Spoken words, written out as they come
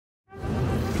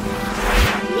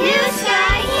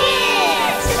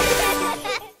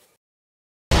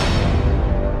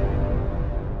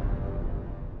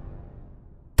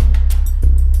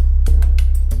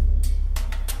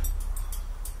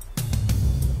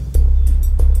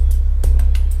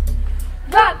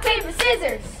Rock, paper,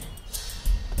 scissors.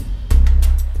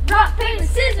 Rock, paper,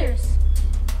 scissors.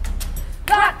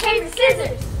 Rock, paper,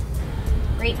 scissors.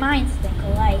 Great minds think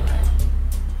alike.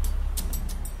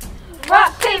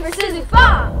 Rock, paper, scissors,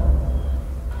 bomb.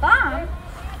 Bomb?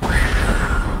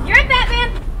 You're right,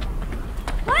 Batman.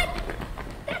 What?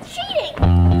 That's cheating!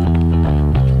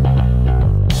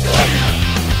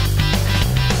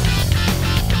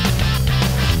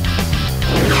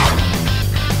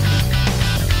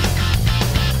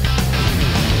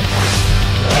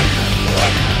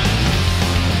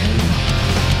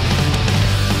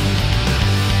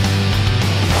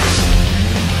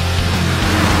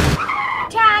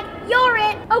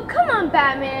 Oh, come on,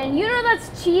 Batman. You know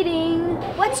that's cheating.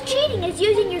 What's cheating is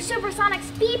using your supersonic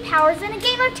speed powers in a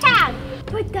game of tag.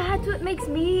 But that's what makes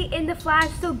me and the Flash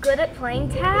so good at playing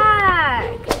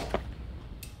tag.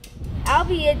 I'll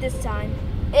be it this time,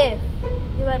 if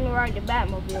you let me ride the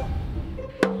Batmobile.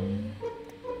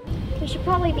 We should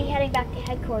probably be heading back to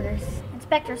headquarters.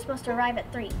 Inspector's supposed to arrive at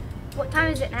 3. What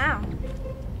time is it now?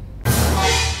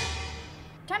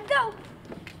 Time to go.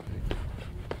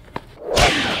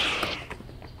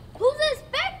 Who's the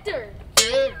inspector?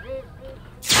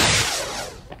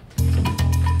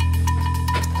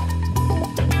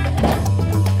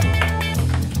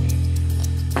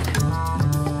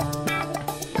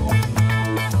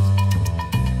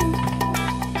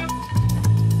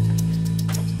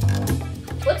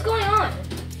 What's going on?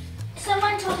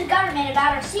 Someone told the government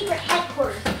about our secret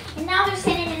headquarters, and now they're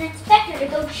sending an inspector to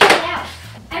go check it out.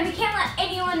 And we can't let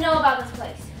anyone know about this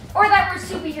place, or that we're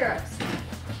superheroes.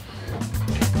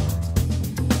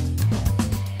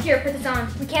 Here, put this on.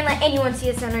 We can't let anyone see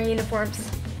us in our uniforms.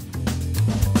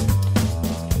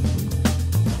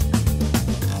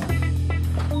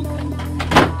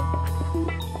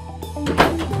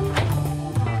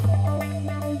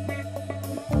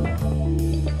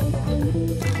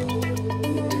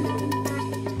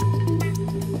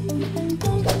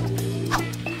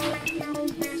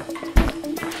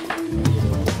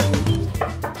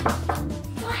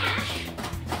 Flash!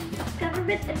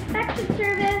 Government Inspection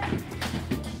Service!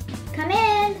 Come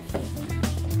in!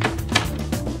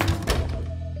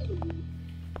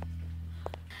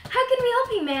 How can we help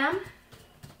you, ma'am?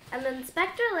 I'm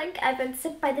Inspector Link. I've been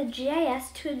sent by the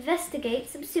GIS to investigate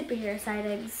some superhero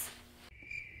sightings.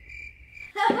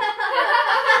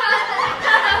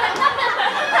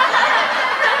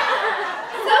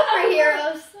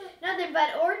 Superheroes? Nothing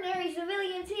but ordinary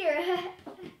civilians here.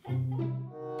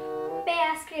 May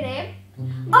I ask your name?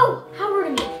 Oh, how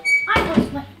rude of me.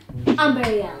 I'm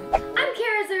Barry Allen. I'm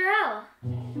Kara Zarell.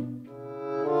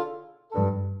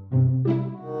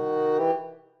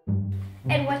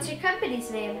 And what's your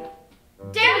company's name?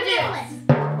 Damages!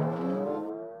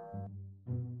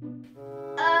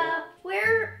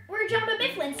 We're Jamba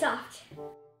Mifflin Soft.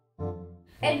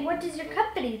 And what does your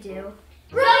company do?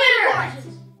 Rollers!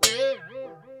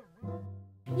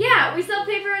 Yeah, we sell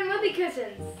paper and whoopee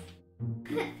cushions.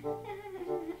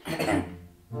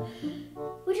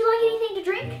 Would you like anything to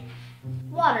drink?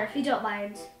 Water, if you don't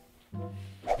mind.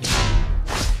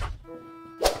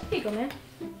 Here you go, man.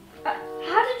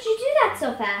 How did you do that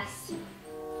so fast?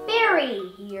 Barry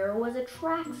here was a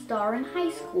track star in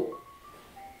high school.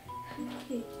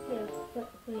 Yeah, what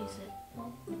is it?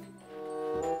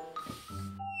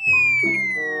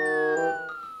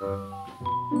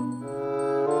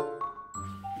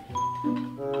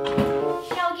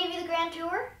 Shall we give you the grand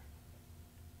tour?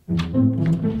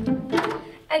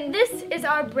 And this is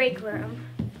our break room.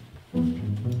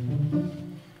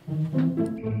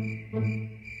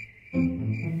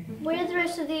 Where are the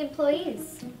rest of the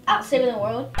employees? Out saving the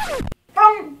world.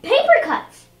 From paper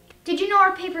cuts! Did you know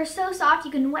our paper is so soft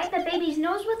you can wipe a baby's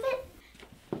nose with it?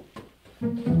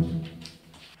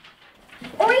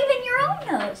 Or even your own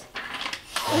nose.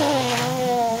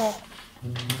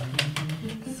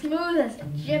 Smooth as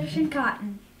Egyptian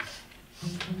cotton.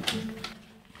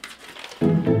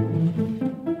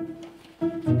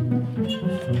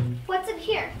 What's in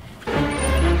here?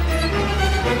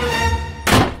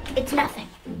 It's nothing.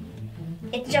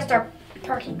 It's just our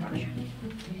parking garage.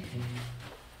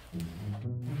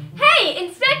 Hey,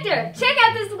 Inspector! Check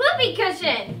out this whoopee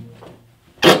cushion!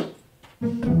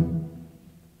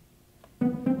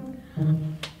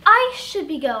 I should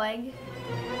be going.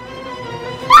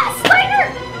 Ah,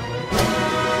 spider!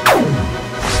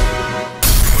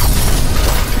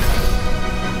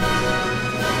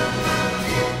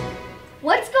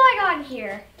 What's going on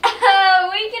here?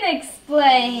 We can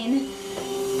explain.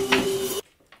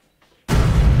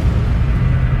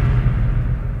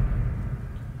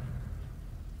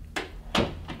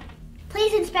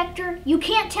 Please, Inspector, you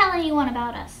can't tell anyone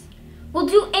about us. We'll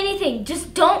do anything.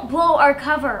 Just don't blow our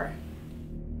cover.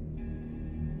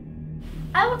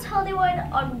 I will tell you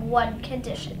on one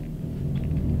condition.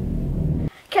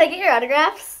 Can I get your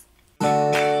autographs?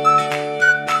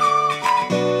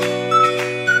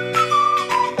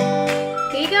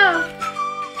 Here you go.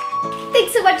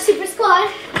 Thanks so much, Super Squad.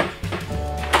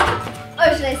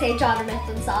 Or should I say John or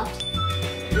Method Soft?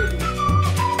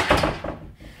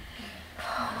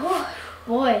 Oh,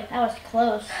 boy, that was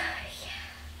close.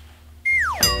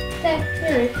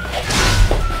 There.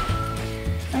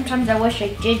 Sometimes I wish I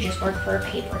did just work for a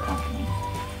paper company.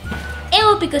 And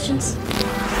whoopee cushions.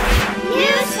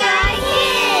 New Sky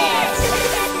Kids!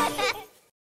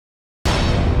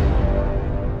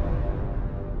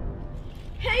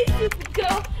 Hey,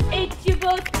 Supergirl, it's your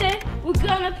birthday. We're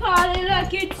gonna party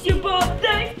like it's your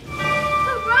birthday.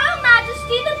 Her Royal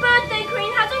Majesty, the birthday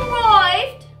queen, has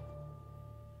arrived.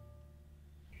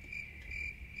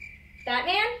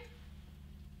 Batman?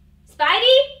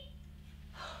 Spidey?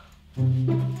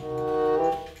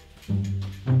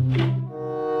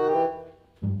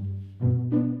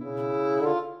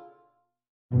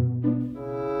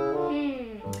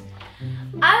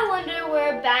 I wonder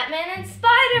where Batman and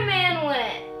Spider-Man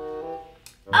went.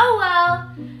 Oh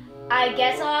well, I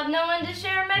guess I'll have no one to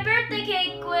share my birthday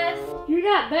cake with. You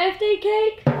got birthday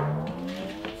cake?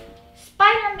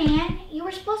 Spider-Man, you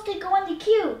were supposed to go in the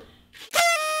queue.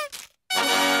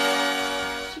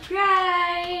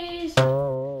 Surprise!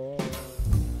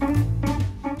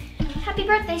 Happy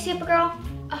birthday, Supergirl.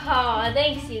 Oh,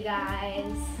 thanks you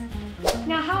guys.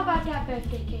 Now how about that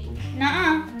birthday cake?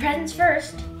 Nuh-uh, presents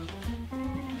first.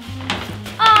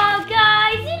 Oh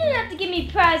guys, you didn't have to give me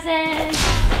presents.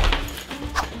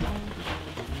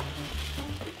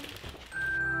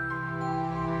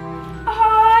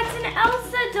 Oh, it's an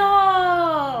Elsa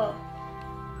doll.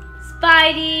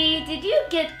 Spidey, did you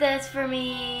get this for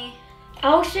me?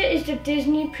 Elsa is the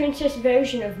Disney princess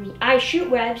version of me. I shoot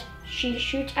webs, she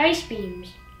shoots ice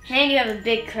beams. And you have a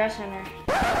big crush on her.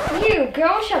 You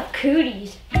girls have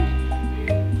cooties.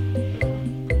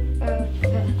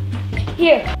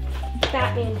 Here,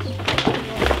 Batman's.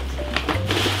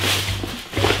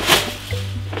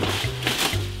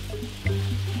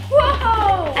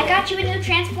 Whoa! I got you a new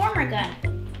Transformer gun.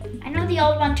 I know the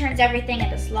old one turns everything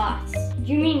into slots.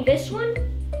 You mean this one?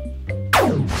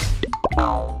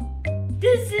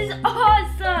 This is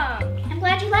awesome! I'm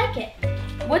glad you like it.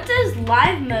 What does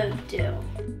live mode do?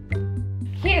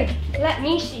 Here, let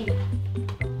me see.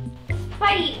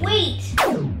 Spidey, wait!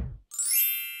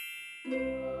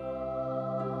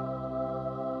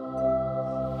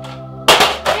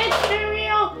 It's the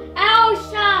real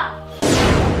Elsa!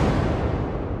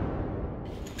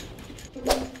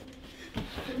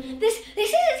 This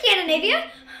isn't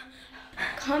Scandinavia.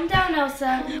 Calm down,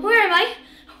 Elsa. Where am I?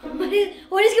 What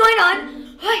is going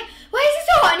on? Why is it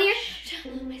so hot in here?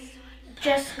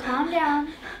 Just calm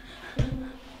down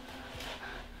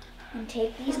and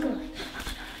take these gloves.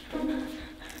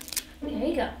 There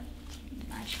you go.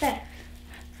 Much better.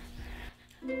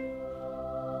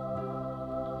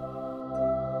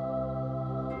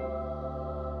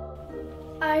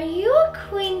 Are you a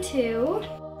queen too?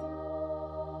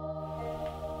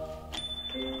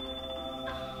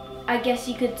 I guess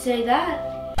you could say that.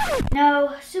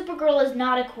 No, Supergirl is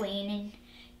not a queen, and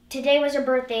today was her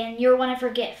birthday, and you're one of her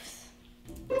gifts.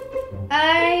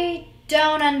 I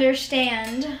don't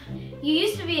understand. You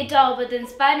used to be a doll, but then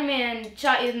Spider-Man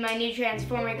shot you with my new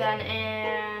Transformer gun,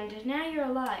 and now you're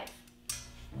alive.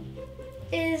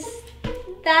 Is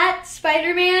that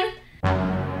Spider-Man?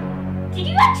 Did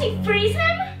you actually freeze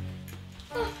him?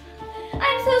 Oh,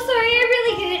 I'm so sorry, I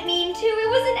really didn't mean to. It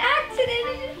was an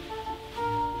accident.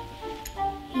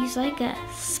 He's like a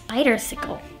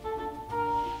spider-sickle.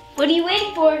 What are you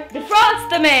waiting for? Defrost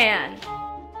the man!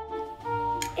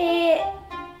 It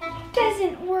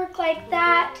doesn't work like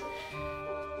that.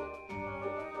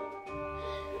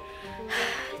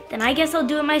 Then I guess I'll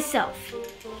do it myself.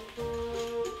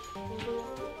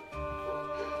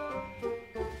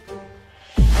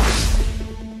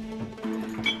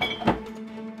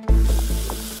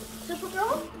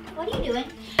 Supergirl, what are you doing?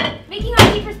 Making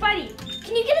our tea for Spidey.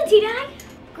 Can you get a tea bag?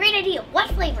 Great idea. What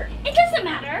flavor? It doesn't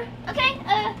matter. Okay,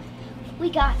 we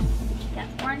got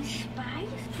orange spice,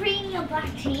 premium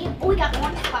black tea. Oh, we got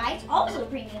orange spice, also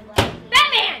premium black tea.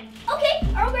 Batman! Okay,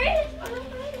 Earl Grey.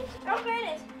 Earl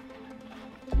Grey.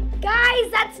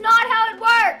 Guys, that's not how it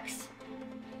works.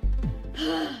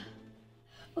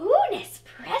 Ooh,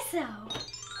 Nespresso.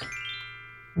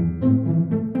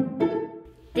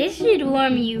 This should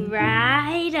warm you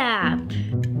right up.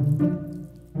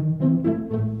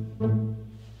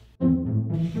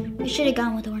 We should have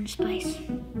gone with orange spice.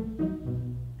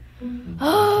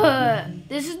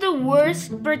 This is the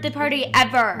worst birthday party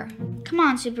ever. Come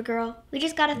on, Supergirl. We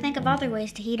just gotta think of other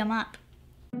ways to heat them up.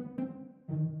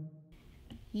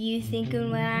 You thinking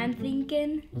what I'm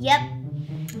thinking? Yep.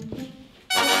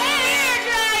 Hair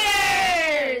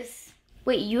dryers!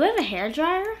 Wait, you have a hair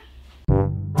dryer?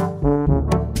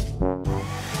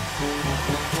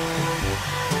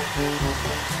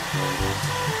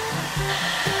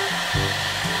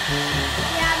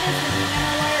 Yeah, this isn't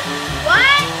gonna work.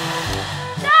 What?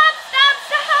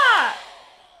 Stop!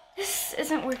 This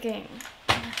isn't working.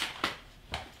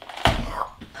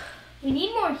 We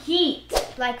need more heat.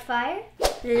 Like fire?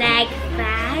 Like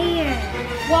fire.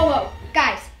 Whoa,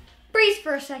 guys, breathe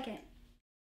for a second.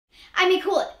 I mean,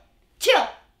 cool it. Chill.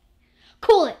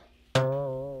 Cool it.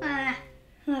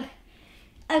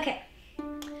 Okay.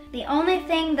 The only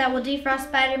thing that will defrost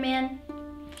Spider-Man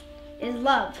is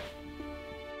love.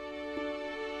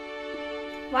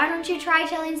 Why don't you try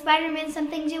telling Spider-Man some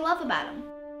things you love about him?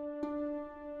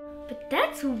 But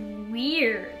that's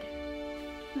weird.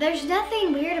 There's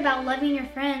nothing weird about loving your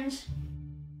friends.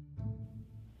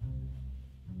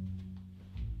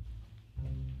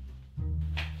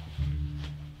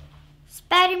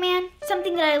 Spider-Man,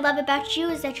 something that I love about you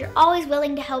is that you're always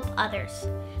willing to help others.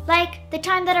 Like the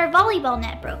time that our volleyball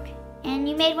net broke and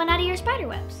you made one out of your spider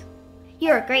webs.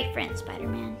 You're a great friend,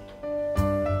 Spider-Man.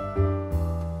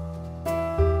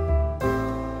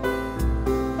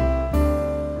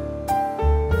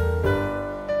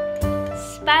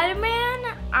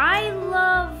 Spider-Man, I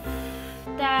love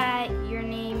that your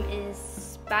name is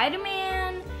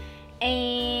Spider-Man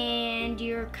and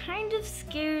you're kind of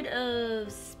scared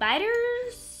of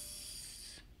spiders.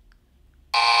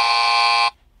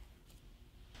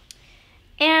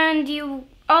 And you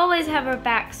always have our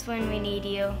backs when we need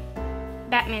you.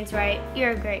 Batman's right,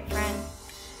 you're a great friend.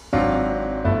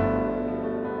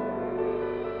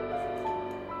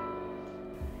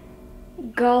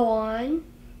 Go on.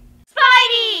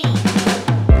 Spidey!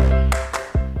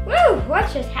 Woo! What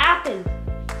just happened?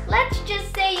 Let's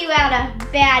just say you had a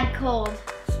bad cold.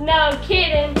 No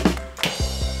kidding.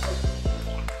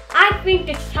 I think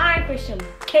it's time for some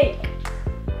cake.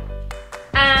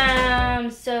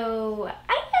 So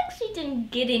I actually didn't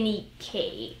get any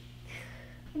cake.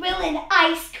 Will an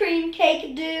ice cream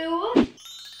cake do?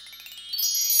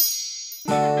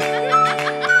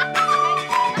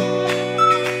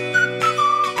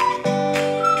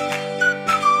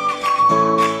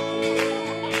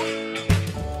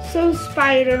 So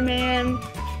Spider-Man,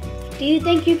 Do you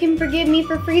think you can forgive me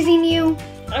for freezing you?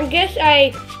 I guess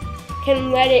I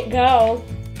can let it go.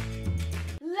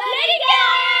 Let it go!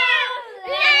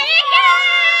 Let it go!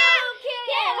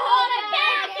 Can't hold it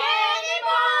back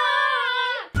anymore!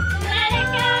 Let it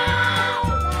go!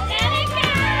 Let it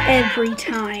go! Every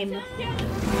time.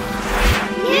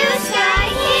 You Sky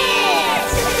Kids!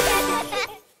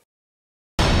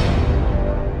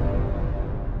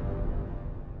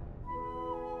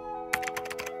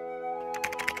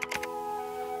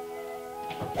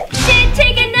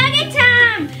 Chicken nugget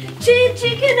time!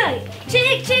 Chicken nugget!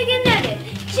 Chicken nugget!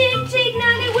 Chicken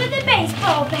nugget with a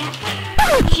baseball bat!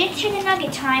 Chicken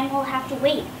nugget time will have to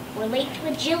wait. We're late to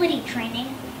agility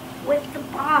training with the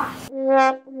boss.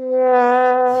 But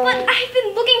I've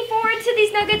been looking forward to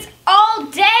these nuggets all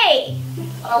day!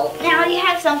 Oh, now you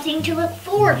have something to look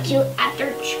forward to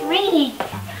after training.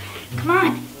 Come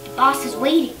on, the boss is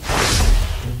waiting.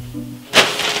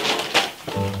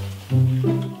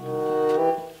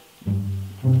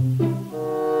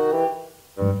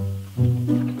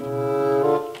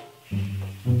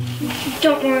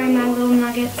 Don't worry, my little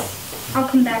nuggets. I'll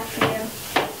come back for you.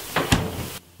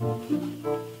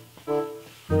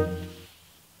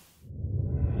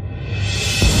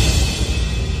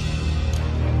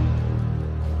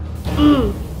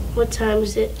 What time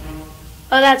is it?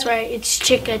 Oh, that's right. It's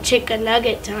chicka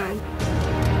nugget time.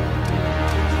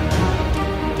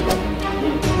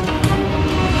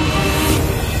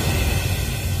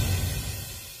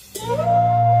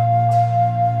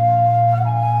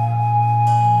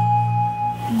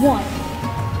 One,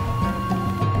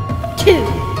 two,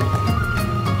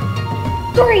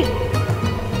 three.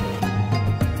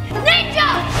 Ninja!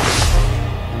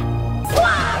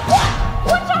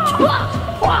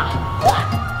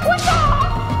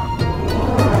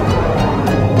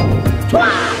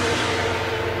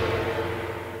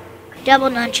 Double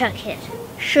nunchuck hit.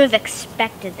 Should have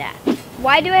expected that.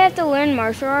 Why do I have to learn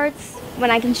martial arts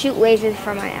when I can shoot lasers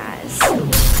from my eyes?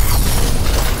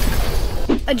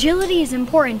 Agility is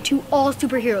important to all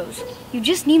superheroes. You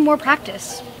just need more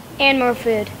practice. And more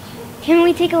food. Can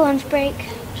we take a lunch break?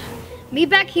 Meet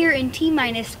back here in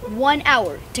T-minus 1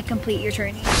 hour to complete your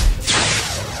training.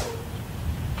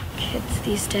 Kids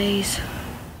these days.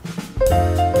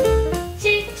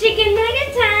 Chicken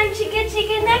nugget time,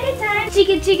 chicken nugget time.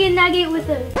 Chicken nugget with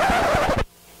a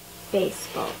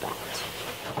baseball bat.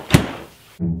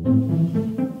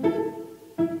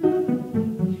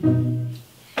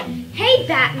 Hey,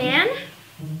 Batman.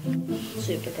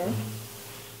 Supergirl.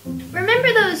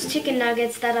 Remember those chicken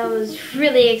nuggets that I was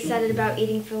really excited about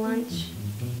eating for lunch?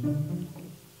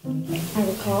 I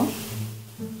recall.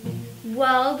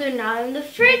 Well, they're not in the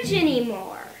fridge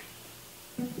anymore.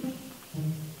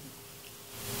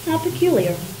 How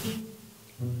peculiar.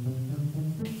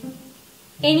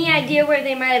 Any idea where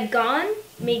they might have gone?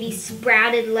 Maybe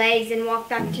sprouted legs and walked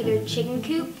back to their chicken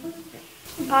coop?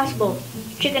 Impossible.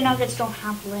 Chicken nuggets don't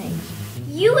have legs.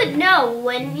 You would know,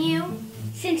 wouldn't you?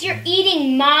 Since you're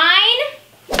eating mine?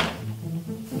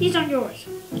 These aren't yours.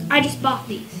 I just bought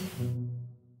these.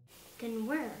 Then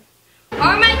where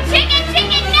are my chicken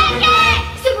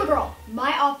nuggets? Supergirl,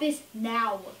 my office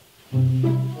now.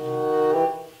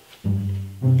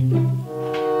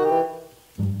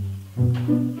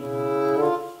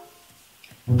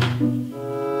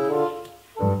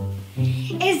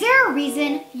 Is there a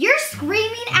reason you're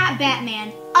screaming at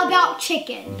Batman about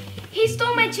chicken? He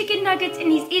stole my chicken nuggets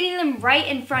and he's eating them right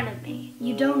in front of me.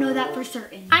 You don't know that for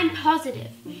certain. I'm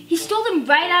positive. He stole them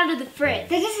right out of the fridge.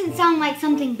 That doesn't sound like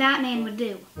something Batman would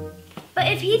do. But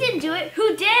if he didn't do it,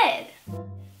 who did?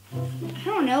 I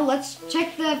don't know. Let's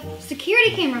check the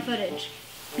security camera footage.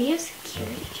 We have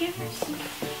security cameras?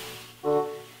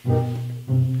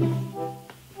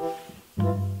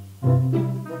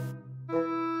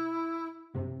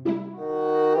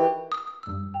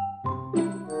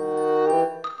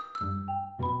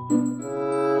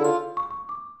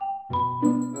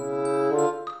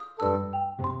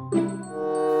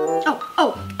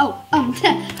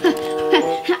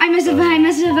 I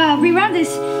must have rewound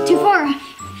this too far.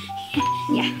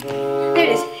 Yeah, there it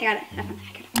is. I got it.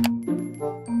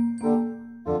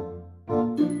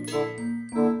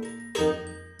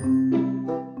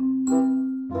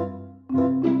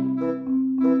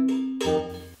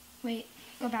 Wait,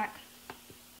 go back.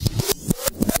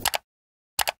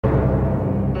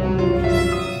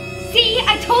 See,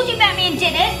 I told you Batman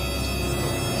did it.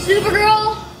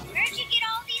 Supergirl. Where'd you get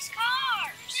all these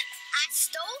cars? I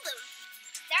stole them.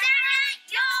 They're not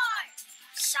yours.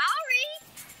 Sorry.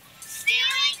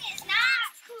 Stealing is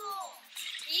not cool.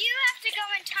 You have to go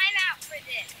in timeout for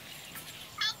this.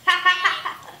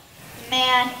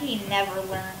 Man, he never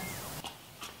learns.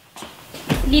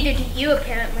 Neither do you,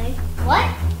 apparently. What?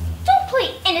 Don't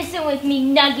play innocent with me,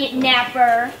 nugget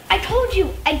napper. I told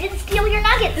you, I didn't steal your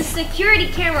nuggets. The security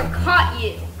camera caught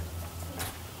you.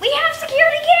 We have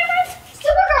security cameras?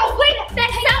 Supergirl, wait a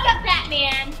second. That's not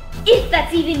Batman. If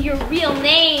that's even your real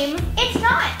name. It's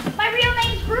not. My real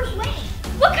name's Bruce Wayne.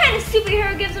 What kind of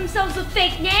superhero gives themselves a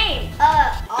fake name?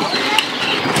 All of them?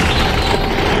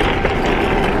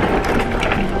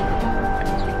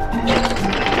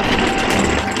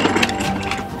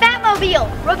 Batmobile,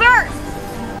 reverse!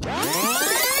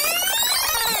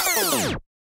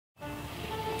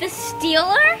 The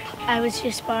Stealer? I was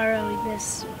just borrowing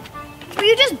this. Were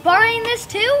you just borrowing this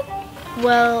too?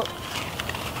 Well,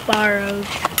 borrowed.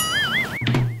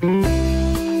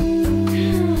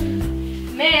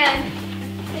 Man,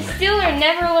 the Stealer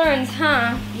never learns,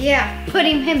 huh? Yeah,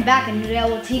 putting him back in jail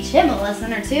will teach him a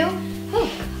lesson or two. Whew.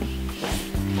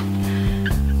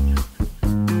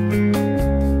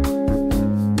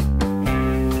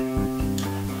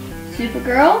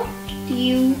 Supergirl, do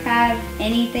you have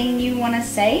anything you want to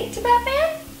say to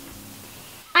Batman?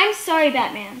 I'm sorry,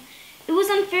 Batman. It was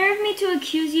unfair of me to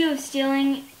accuse you of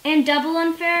stealing, and double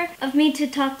unfair of me to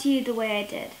talk to you the way I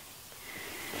did.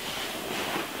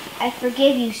 I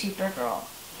forgive you, Supergirl.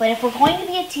 But if we're going to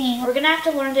be a team, we're going to have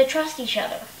to learn to trust each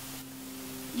other.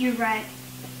 You're right.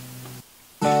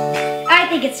 I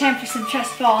think it's time for some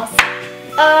trust falls.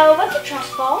 What's a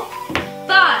trust fall?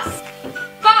 Boss!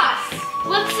 Boss!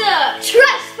 What's up?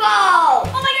 Trust fall!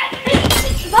 Oh my god!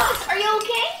 Boss, are you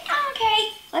okay? I'm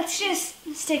okay. Let's just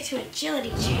stick to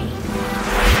agility chain.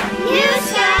 New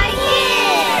Sky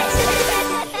Kids!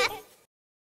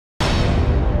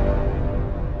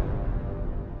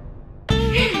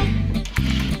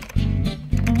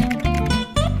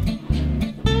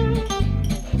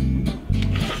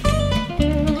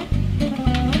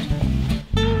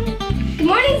 Good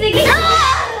morning, Ziggy!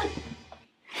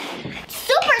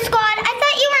 Super Squad, I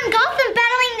thought you were in Gotham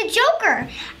battling the Joker.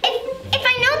 If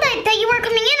I know that you weren't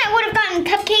coming in, I would have gotten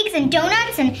cupcakes and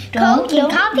donuts and Coke and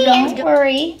coffee and... Don't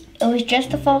worry. It was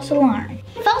just a false alarm.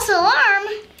 False alarm?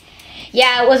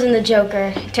 Yeah, it wasn't the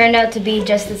Joker. It turned out to be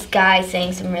just this guy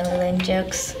saying some really lame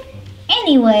jokes.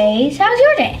 Anyways, how's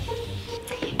your day?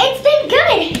 It's been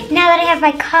good now that I have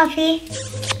my coffee.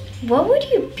 What would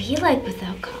you be like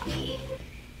without coffee?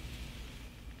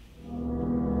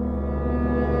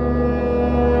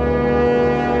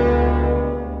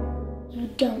 You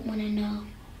don't want to know.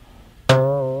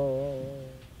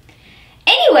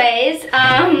 Anyways,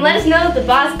 let us know if the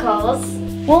boss calls.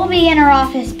 We'll be in our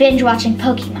office binge watching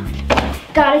Pokemon.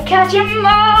 Gotta catch 'em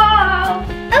all!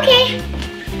 Okay.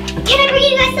 Can I bring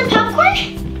you guys some popcorn?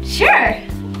 Sure.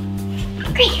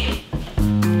 Great.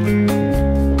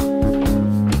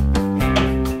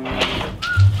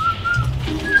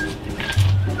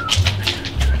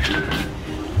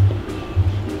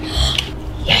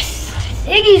 Yes!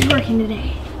 Ziggy's working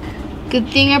today. Good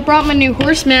thing I brought my new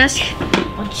horse mask.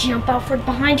 I'll jump out from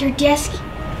behind your desk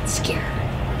and scare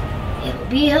her. It'll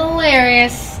be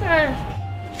hilarious.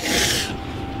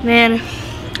 Man,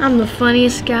 I'm the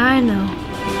funniest guy I know.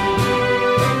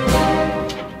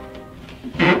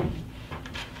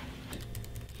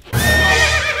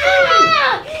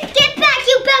 Get back,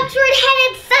 you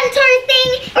backward-headed centaur thing,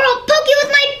 or I'll poke you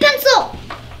with my pencil.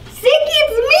 Ziggy,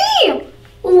 it's me!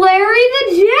 Larry the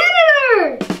janitor!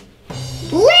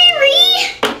 Larry!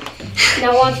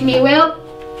 Now watch me, Will.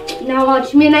 Now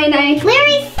watch me, night-night.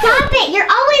 Larry, stop it. You're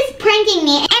always pranking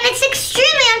me, and it's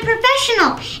extremely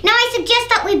unprofessional. Now I suggest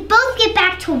that we both get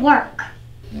back to work.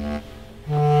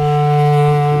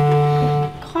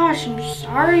 Gosh, I'm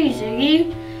sorry,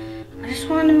 Ziggy. I just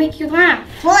wanted to make you laugh.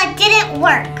 Well, it didn't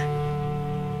work.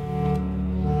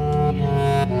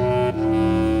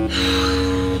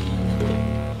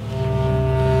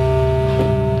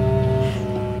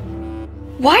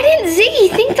 Why didn't Ziggy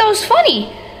think that was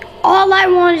funny? All I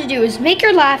wanted to do was make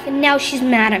her laugh, and now she's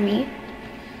mad at me.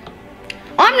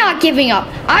 I'm not giving up.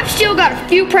 I've still got a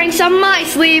few pranks on my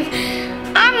sleeve.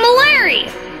 I'm Larry.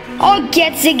 I'll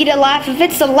get Ziggy to laugh if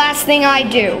it's the last thing I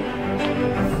do.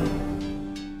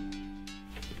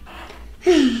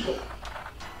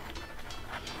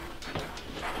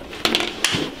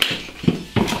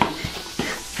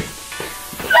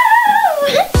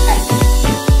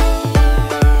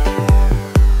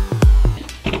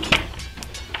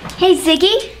 Hey,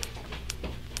 Ziggy?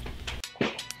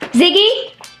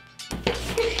 Ziggy?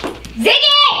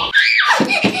 Ziggy!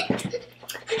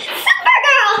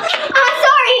 Supergirl!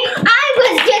 Sorry. I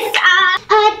was just,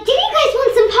 do you guys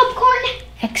want some popcorn?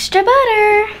 Extra butter.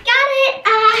 Got it.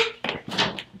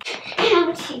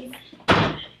 Oh, jeez.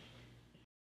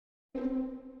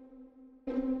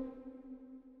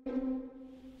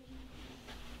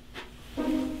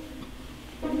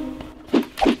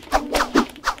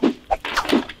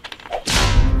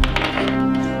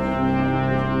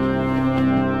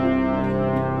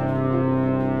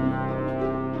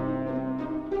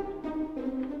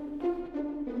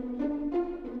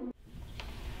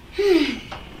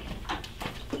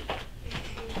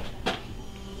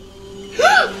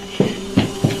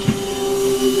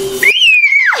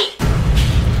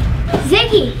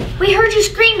 Ziggy, we heard you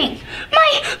screaming.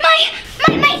 My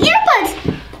earbuds!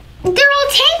 They're all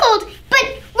tangled, but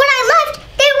when I left,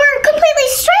 they were completely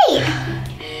straight.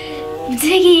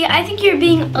 Ziggy, I think you're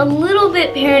being a little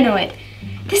bit paranoid.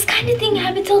 This kind of thing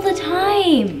happens all the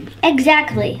time.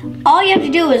 Exactly. All you have to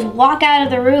do is walk out of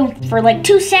the room for like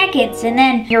 2 seconds and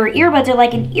then your earbuds are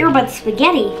like an earbud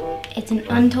spaghetti. It's an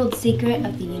untold secret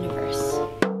of the universe.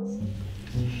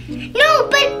 No,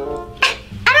 but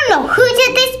I don't know who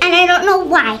did this and I don't know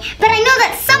why, but I know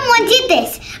that someone did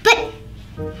this. But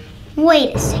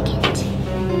wait a second.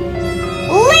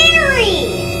 Larry!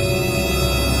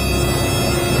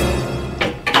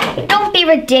 Don't be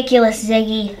ridiculous,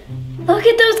 Ziggy. Look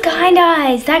at those kind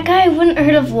eyes. That guy wouldn't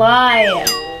hurt a fly.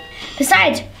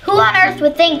 Besides, who on earth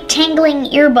would think tangling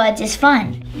earbuds is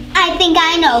fun? I think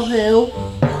I know who.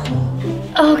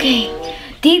 Okay,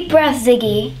 deep breath,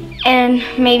 Ziggy, and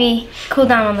maybe cool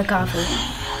down on the coffee.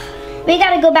 We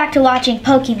gotta go back to watching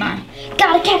Pokemon.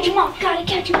 Gotta catch 'em all, gotta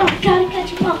catch 'em all, gotta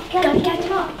catch 'em all, gotta catch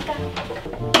 'em all.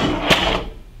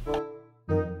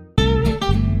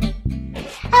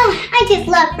 Oh, I just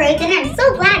love fruits and I'm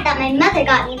so glad that my mother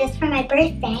got me this for my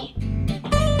birthday.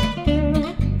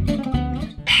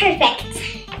 Perfect.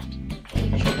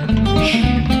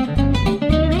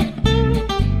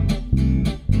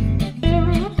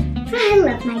 I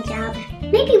love my job.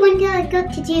 Maybe one day I'll go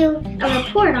to do a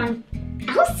report on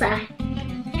Elsa.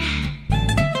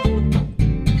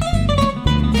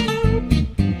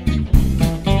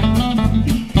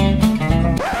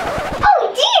 Oh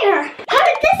dear! How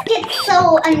did this get so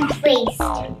unplaced?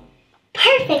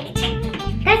 Perfect.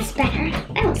 That's better.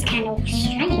 That was kind of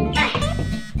strange.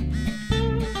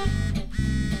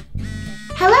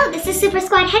 Hello, this this is Super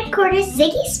Squad headquarters.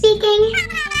 Ziggy speaking.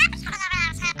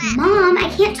 Mom, I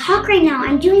can't talk right now.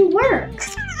 I'm doing work.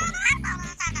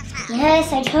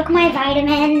 Yes, I took my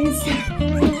vitamins.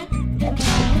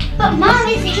 But Mom,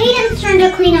 it's Hayden's turn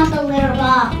to clean out the litter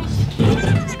box.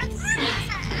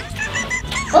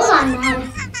 Hold on,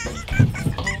 Mom.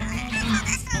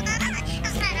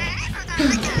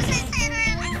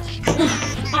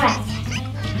 Alright.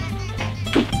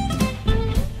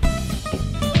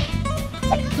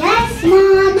 Yes,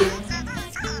 Mom.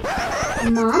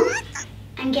 Mom,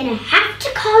 I'm gonna have to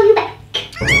call you back.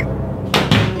 Larry!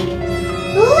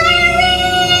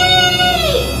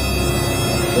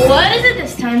 What is it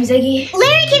this time, Ziggy?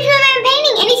 Larry keeps moving my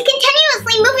painting and he's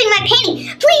continuously moving my painting.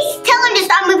 Please tell him to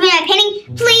stop moving my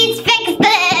painting. Please fix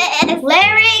this.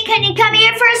 Larry, can you come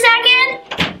here for a second?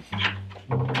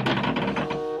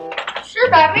 Sure,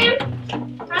 Batman.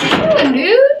 How you doing,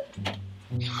 dude?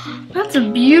 That's a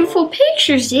beautiful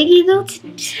picture, Ziggy, though it's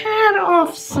a tad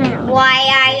off center. Why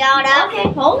I oughta.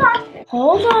 Okay, hold on.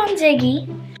 Hold on, Ziggy.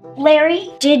 Larry,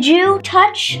 did you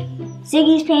touch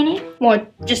Ziggy's painting? Well, I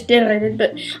just did,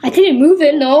 but I didn't move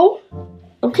it, no.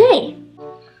 Okay.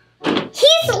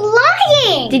 He's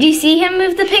lying. Did you see him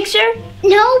move the picture?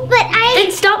 No, but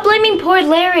Then stop blaming poor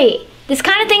Larry. This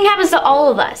kind of thing happens to all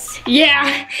of us.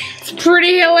 Yeah, it's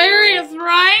pretty hilarious,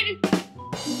 right?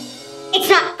 It's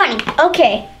not funny.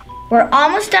 Okay, we're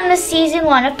almost done with season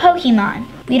 1 of Pokemon.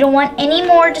 We don't want any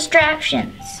more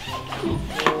distractions.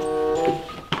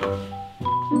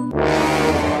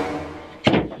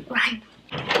 Run.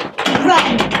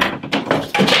 Run.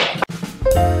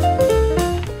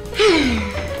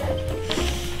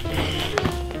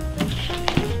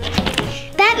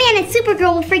 Batman and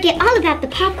Supergirl will forget all about the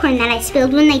popcorn that I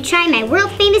spilled when they try my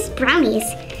world-famous brownies.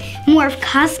 More of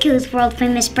Costco's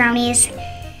world-famous brownies.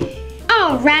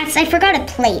 Oh, rats, I forgot a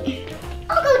plate.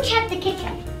 I'll go check the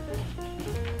kitchen.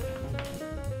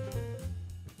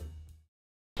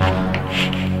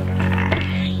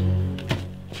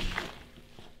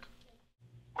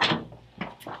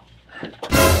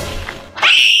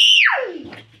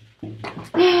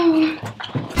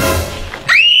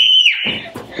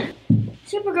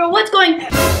 Supergirl, what's going?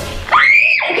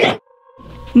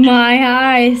 My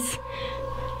eyes.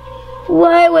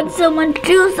 Why would someone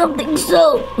do something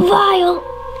so vile?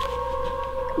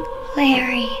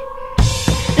 Larry.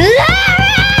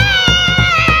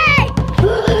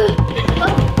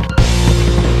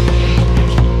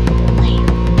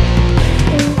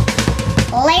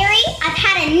 Larry, I've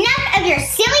had enough of your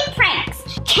silly pranks.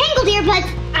 Tangled earbuds,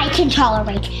 I can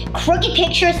tolerate. Crooked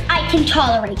pictures, I can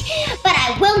tolerate. But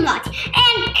I will not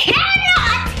and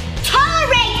cannot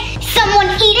tolerate someone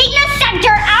eating the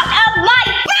center out of my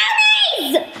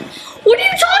brownies! What are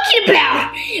you talking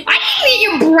about? I didn't eat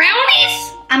your brownies.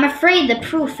 I'm afraid the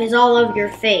proof is all over your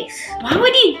face. Why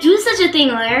would you do such a thing,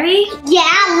 Larry?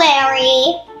 Yeah,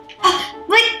 Larry.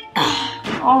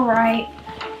 All right.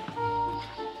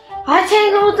 I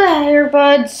tangled the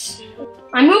earbuds.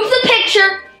 I moved the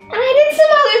picture. And I did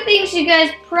some other things you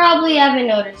guys probably haven't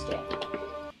noticed yet.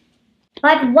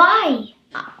 But why?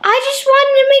 I just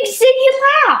wanted to make Ziggy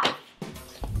laugh.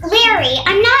 Larry,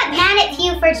 I'm not mad at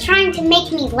you for trying to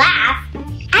make me laugh.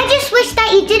 I just wish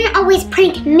that you didn't always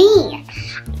prank me.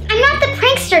 I'm not the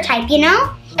prankster type, you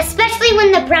know? Especially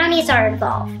when the brownies are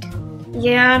involved.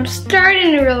 Yeah, I'm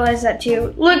starting to realize that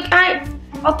too. Look,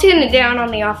 I'll tune it down on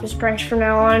the office pranks from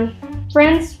now on.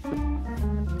 Friends?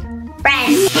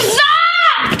 Friends. Stop!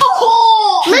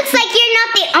 Looks like you're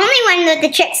not the only one with the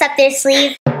tricks up their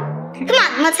sleeve. Come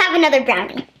on, let's have another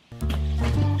brownie.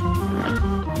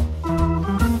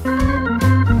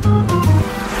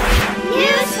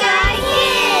 New Sky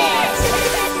Kids!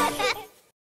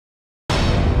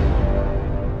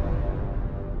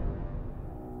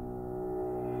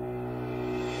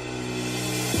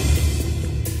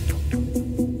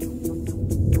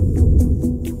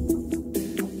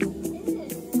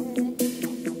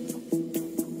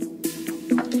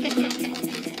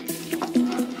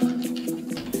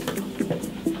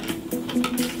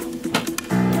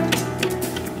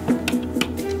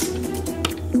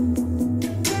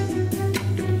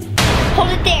 Hold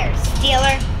it there,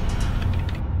 Stealer.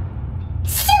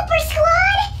 Super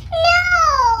Squad?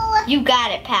 No! You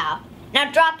got it, pal.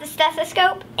 Now drop the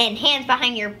stethoscope and hands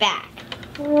behind your back.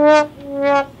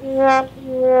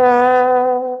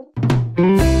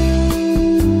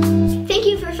 Thank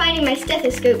you for finding my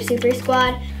stethoscope, Super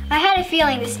Squad. I had a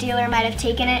feeling the Stealer might have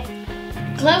taken it.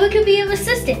 Glad we could be of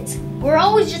assistance. We're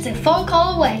always just a phone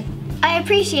call away. I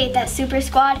appreciate that, Super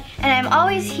Squad, and I'm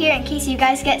always here in case you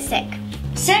guys get sick.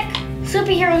 Sick?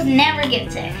 Superheroes never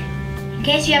get sick. In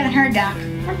case you haven't heard, Doc,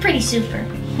 we're pretty super.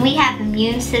 We have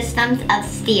immune systems of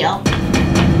steel.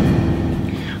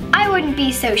 I wouldn't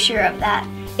be so sure of that.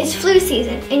 It's flu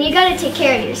season, and you gotta take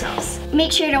care of yourselves.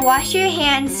 Make sure to wash your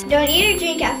hands, don't eat or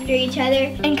drink after each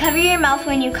other, and cover your mouth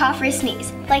when you cough or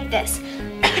sneeze, like this.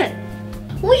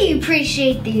 We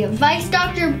appreciate the advice,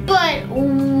 doctor, but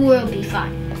we'll be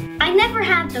fine. I never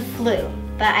had the flu,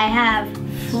 but I have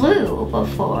flew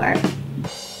before.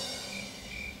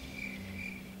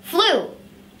 Flew,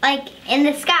 like in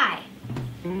the sky.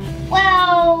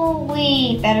 Well,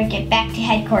 we better get back to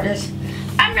headquarters.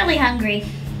 I'm really hungry.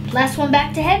 Last one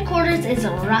back to headquarters is a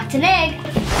rotten egg.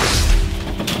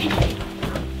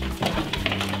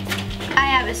 I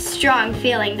have a strong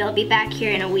feeling they'll be back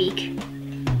here in a week.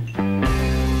 I'm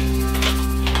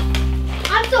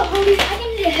so hungry, I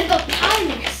can eat a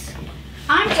hippopotamus.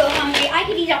 I'm so hungry, I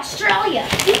could eat Australia.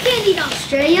 You can't eat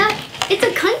Australia. It's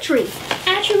a country.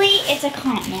 Actually, it's a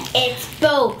continent. It's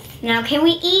both. Now, can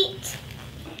we eat?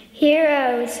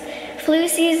 Heroes, flu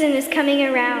season is coming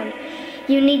around.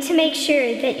 You need to make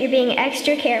sure that you're being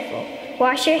extra careful.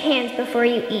 Wash your hands before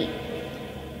you eat.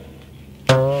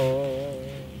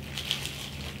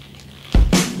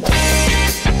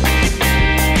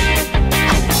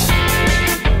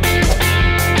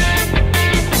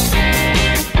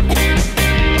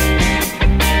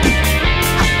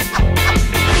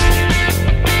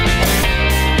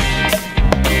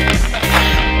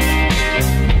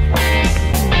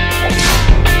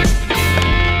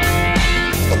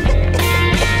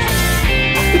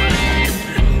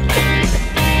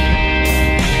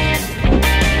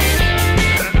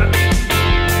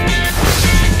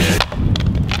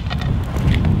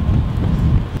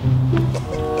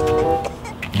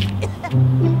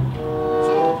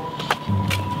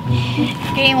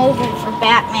 Game over for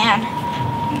Batman.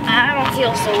 I don't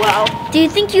feel so well. Do you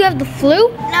think you have the flu?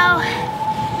 No.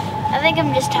 I think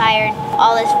I'm just tired.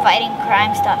 All this fighting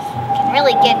crime stuff can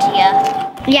really get to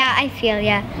you. Yeah, I feel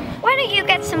ya. Why don't you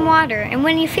get some water, and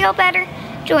when you feel better,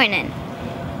 join in.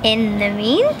 In the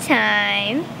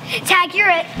meantime, Tag, you're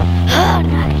it. Oh,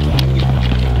 not again.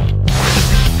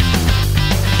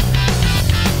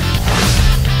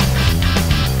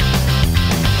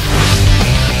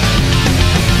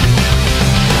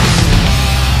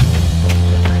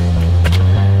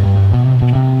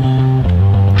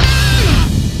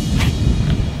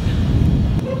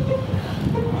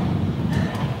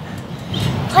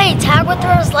 Playing tag with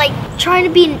her is like trying to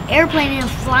beat an airplane in a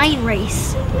flying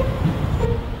race.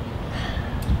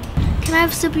 Can I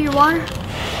have a sip of your water?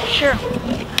 Sure.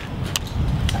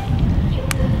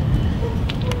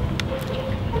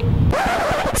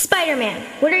 Spider-Man,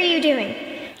 what are you doing?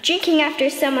 Drinking after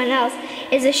someone else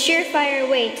is a surefire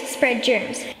way to spread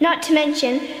germs. Not to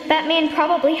mention, Batman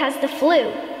probably has the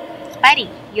flu. Spidey,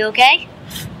 you okay?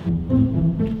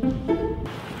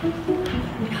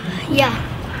 Yeah.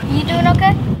 You doing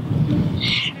okay?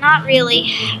 Not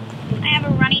really. I have a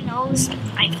runny nose,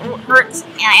 my throat hurts,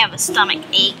 and I have a stomach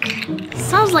ache.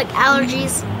 Sounds like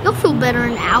allergies. You'll feel better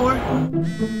in an hour.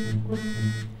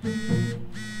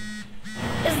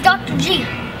 It's Dr. G.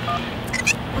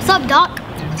 What's up, Doc?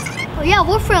 Oh yeah,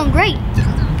 we're feeling great.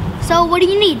 So what do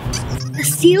you need? The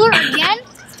Stealer again?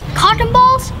 Cotton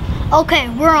balls? Okay,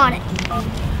 we're on it.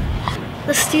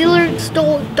 The Stealer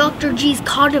stole Dr. G's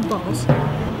cotton balls.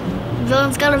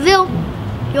 Villain's got a Vil.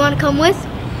 You want to come with?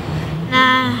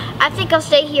 Nah, I think I'll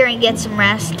stay here and get some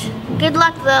rest. Good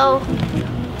luck, though.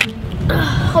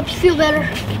 Hope you feel better.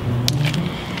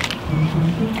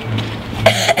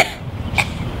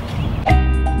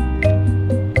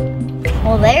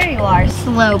 Well, there you are,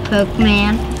 Slowpoke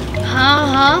Man. Ha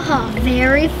ha ha,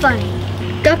 very funny.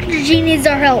 Dr. G needs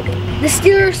our help. The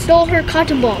Stealer stole her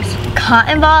cotton balls.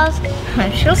 Cotton balls?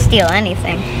 She'll steal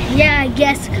anything. Yeah, I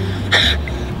guess.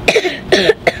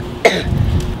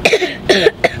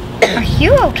 Are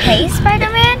you okay,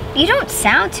 Spider-Man? You don't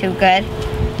sound too good.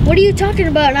 What are you talking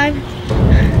about? I'm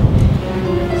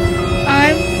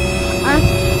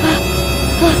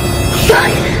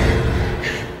fine.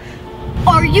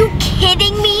 Are you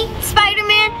kidding me,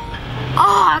 Spider-Man?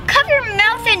 Aw, cover your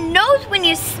mouth and nose when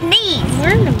you sneeze.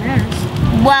 Wearing a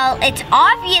mask. Well, it's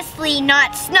obviously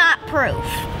not snot-proof.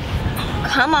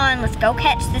 Come on, let's go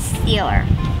catch the Stealer.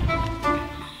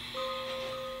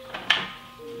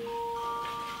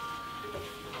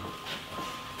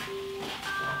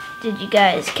 Did you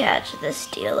guys catch the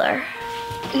Stealer?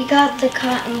 We got the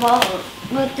cotton ball,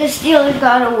 but the Stealer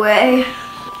got away.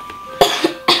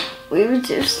 We were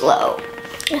too slow.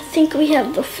 I think we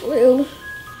have the flu.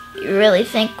 You really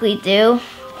think we do?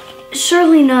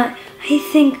 Surely not. I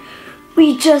think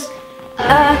we just,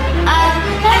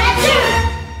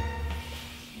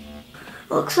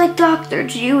 Looks like Dr.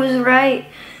 G was right.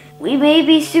 We may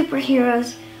be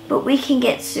superheroes, but we can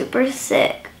get super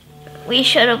sick. We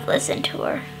should have listened to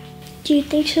her. Do you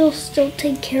think she'll still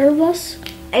take care of us?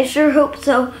 I sure hope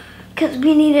so, because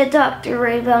we need a doctor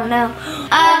right about now.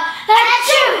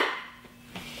 Achoo!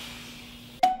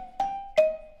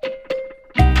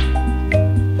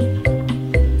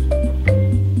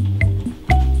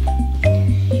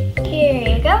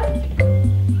 Here you go.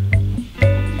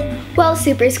 Well,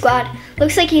 Super Squad,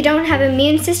 looks like you don't have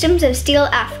immune systems of steel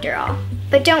after all.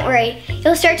 But don't worry,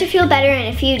 you'll start to feel better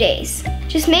in a few days.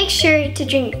 Just make sure to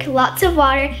drink lots of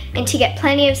water and to get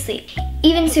plenty of sleep.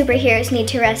 Even superheroes need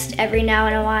to rest every now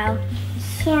and a while.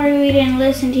 Sorry we didn't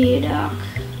listen to you, Doc.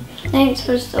 Thanks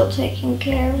for still taking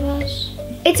care of us.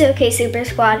 It's okay, Super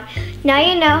Squad. Now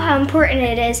you know how important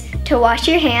it is to wash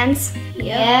your hands.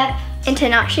 Yep. And to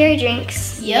not share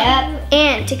drinks. Yep.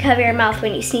 And to cover your mouth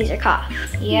when you sneeze or cough.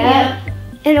 Yep.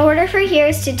 In order for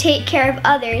heroes to take care of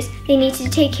others, they need to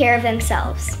take care of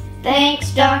themselves. Thanks,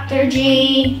 Dr.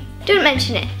 G. Don't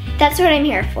mention it. That's what I'm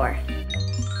here for.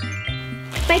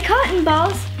 My cotton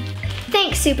balls.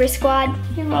 Thanks, Super Squad.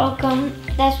 You're welcome.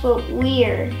 That's what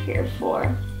we're here for.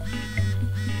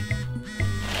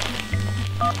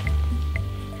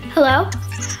 Hello?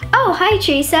 Oh, hi,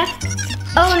 Teresa.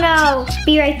 Oh no,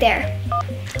 be right there.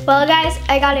 Well, guys,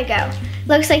 I gotta go.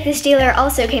 Looks like the Stealer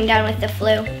also came down with the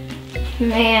flu.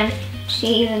 Man, she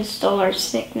even stole our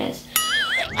sickness.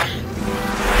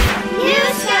 New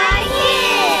Sky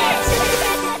Kids!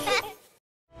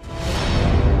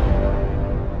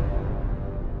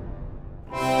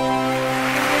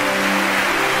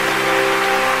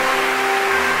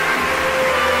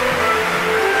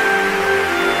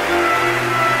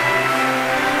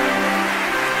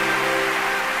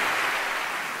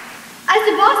 As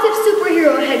the boss of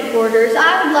Superhero Headquarters,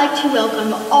 I would like to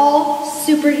welcome all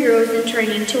superheroes in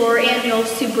training to our annual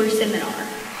Super Seminar.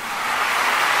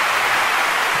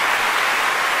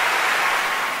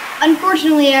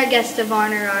 Unfortunately, our guests of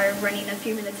honor are running a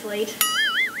few minutes late.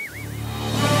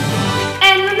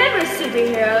 And remember,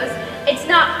 superheroes, it's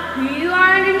not who you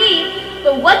are underneath,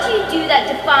 but what you do that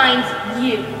defines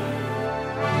you.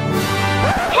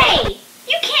 Hey,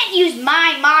 you can't use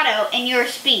my motto in your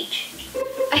speech.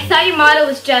 I thought your motto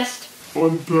was just,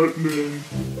 I'm Batman.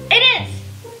 It is.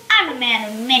 I'm a man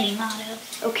of many mottos.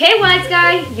 okay, wise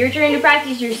guy, your turn to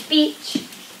practice your speech.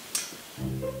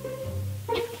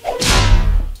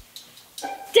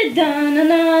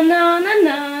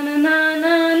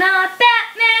 Da-da-na-na-na-na-na-na-na-na,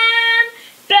 Batman,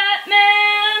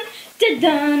 Batman.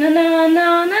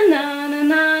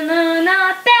 Da-da-na-na-na-na-na-na-na-na,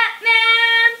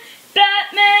 Batman,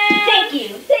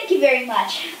 Batman. Thank you very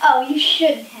much. Oh, you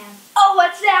shouldn't have. Oh,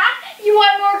 what's that? You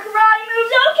want more karate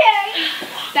moves? Okay.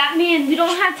 Batman, we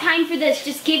don't have time for this.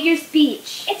 Just give your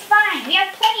speech. It's fine. We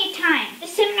have plenty of time. The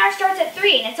seminar starts at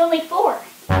 3 and it's only 4.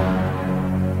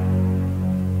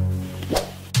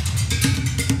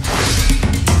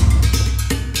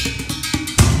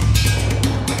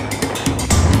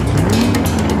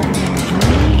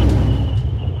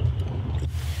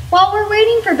 While we're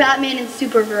waiting for Batman and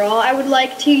Supergirl, I would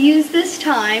like to use this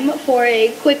time for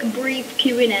a quick brief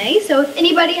Q&A. So if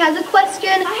anybody has a question.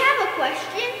 I have a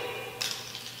question.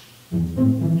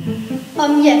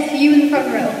 Yes, you in the front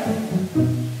row.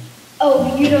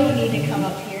 Oh, you don't need to come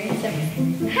up here. It's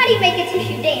okay. How do you make a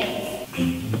tissue dance?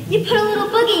 You put a little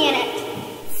boogie in it.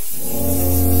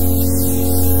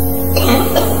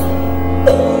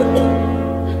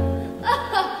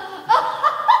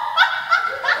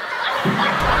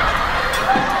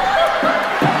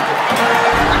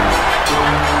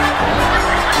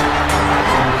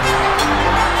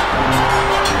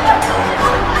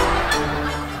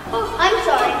 I'm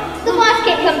sorry. The boss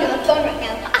can't come to the phone right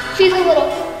now. She's a little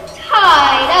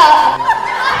tied up.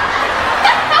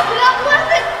 That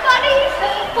wasn't funny.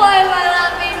 Why am I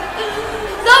laughing?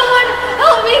 Someone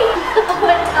help me.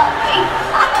 Someone help me.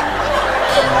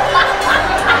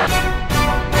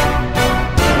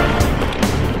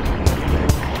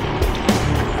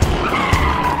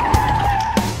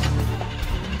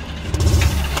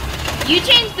 You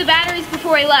changed the batteries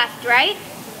before I left, right?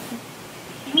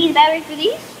 You mean the battery for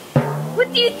these?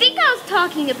 What do you think I was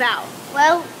talking about?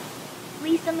 Well, at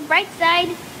least on the bright side,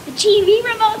 the TV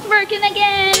remote's working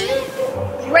again.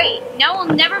 Great. Now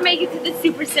we'll never make it to the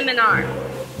Super Seminar.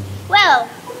 Well,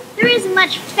 there is a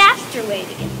much faster way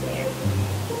to get there.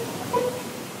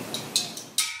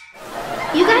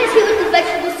 You guys hear what the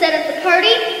vegetables said at the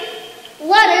party?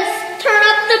 Let us turn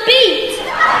up the beat. This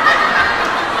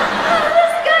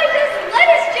guy does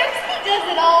lettuce jokes. He does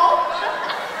it all.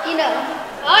 You know,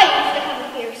 I used to have a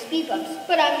fear of speed bumps,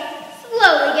 but I'm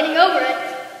slowly getting over it.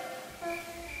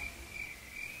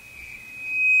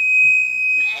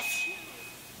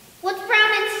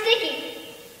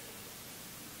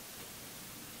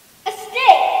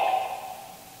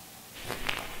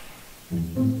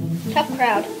 Tough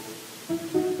crowd.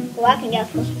 The laughing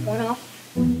gas was going off.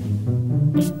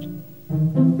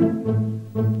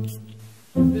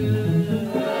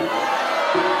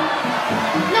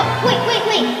 No, wait.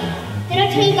 Did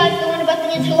I tell you guys the one about the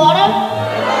enchilada?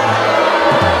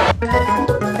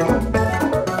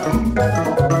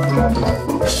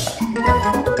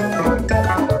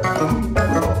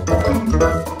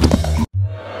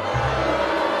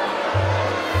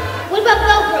 What about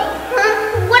Velcro? Huh?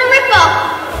 What a ripoff!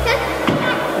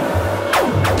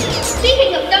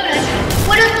 Speaking of donuts,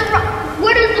 what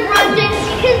is LeBron James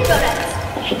eat his donuts?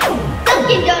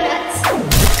 Dunkin' Donuts.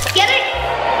 Get it?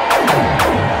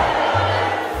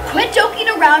 Quit joking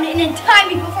around and then time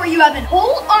me before you have a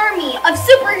whole army of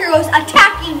superheroes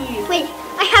attacking you. Wait,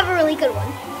 I have a really good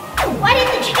one. Why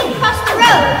didn't the chicken cross the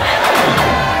road?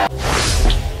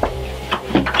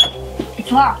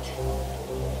 It's locked.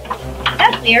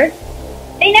 That's weird.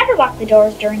 They never lock the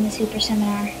doors during the super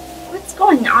seminar. What's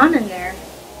going on in there?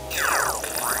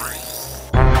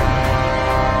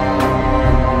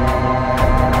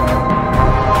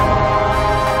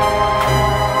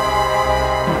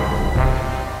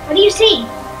 What do you see?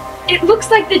 It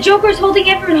looks like the Joker's holding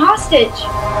everyone hostage.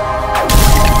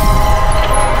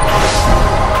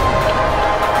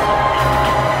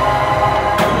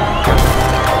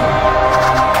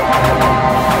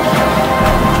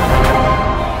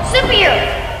 Superhero,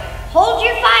 hold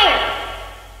your fire.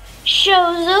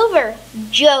 Show's over,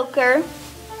 Joker.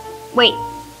 Wait,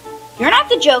 you're not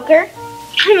the Joker.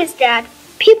 Hi, Miss Dad.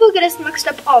 People get us mixed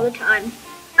up all the time.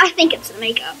 I think it's the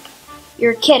makeup.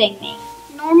 You're kidding me.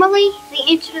 Normally, the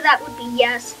answer to that would be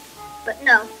yes, but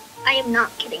no, I am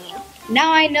not kidding you.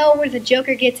 Now I know where the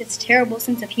Joker gets its terrible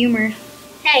sense of humor.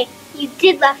 Hey, you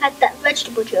did laugh at that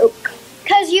vegetable joke.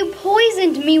 'Cause you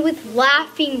poisoned me with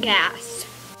laughing gas.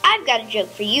 I've got a joke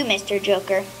for you, Mr.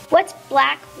 Joker. What's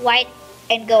black, white,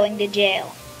 and going to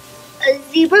jail? A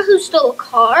zebra who stole a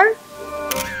car?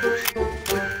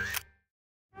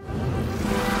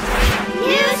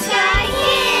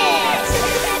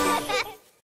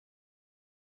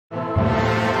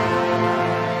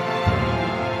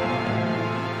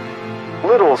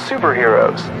 Little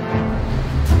superheroes.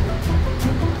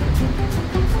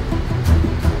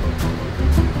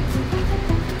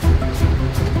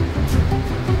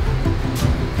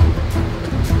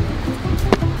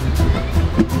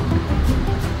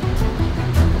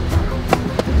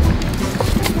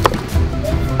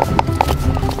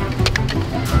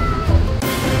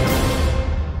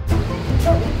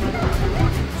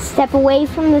 Step away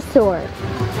from the sword.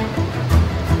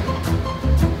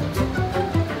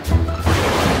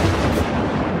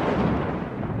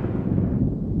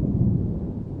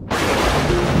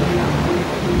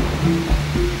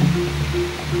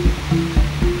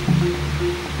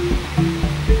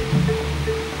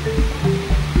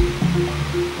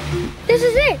 This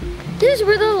is it. This is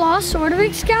where the lost sword of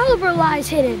Excalibur lies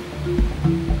hidden.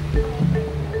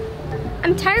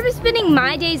 I'm tired of spending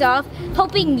my days off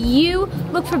helping you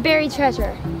look for buried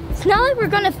treasure. It's not like we're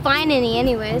gonna find any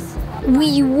anyways.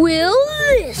 We will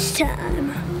this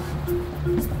time.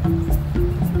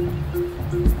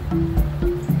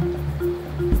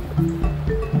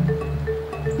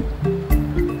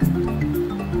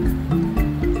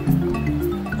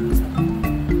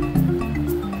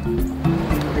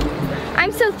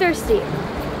 I'm so thirsty.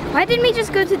 Why didn't we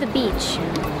just go to the beach?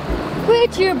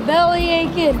 Quit your belly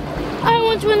aching. I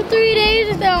once went 3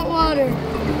 days without water.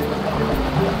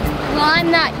 Well,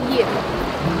 I'm not you.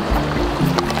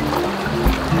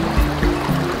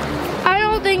 I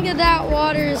don't think that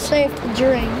water is safe to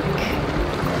drink.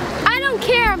 I don't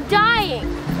care, I'm dying.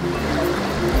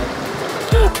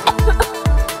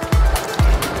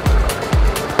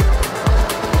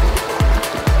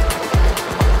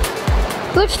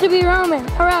 Looks to be Roman,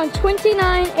 around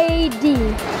 29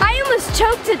 AD. I almost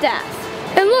choked to death.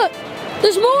 And look,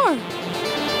 there's more.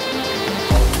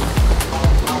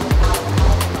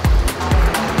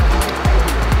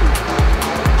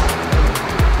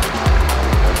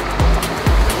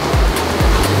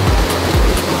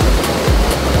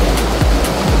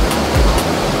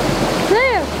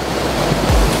 There.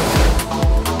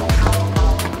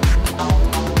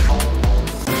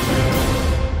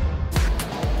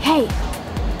 Hey,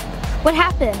 what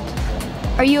happened?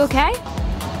 Are you okay?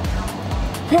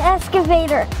 The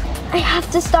excavator. I have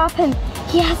to stop him.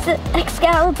 He has the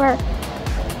Excalibur.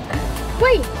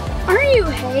 Wait, aren't you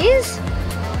Hayes?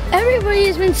 Everybody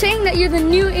has been saying that you're the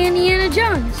new Indiana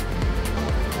Jones.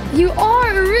 You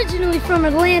are originally from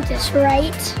Atlantis,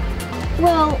 right?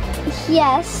 Well,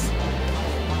 yes.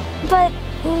 But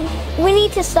we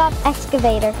need to stop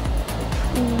excavator.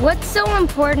 What's so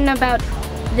important about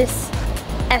this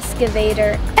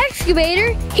excavator.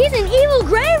 Excavator? He's an evil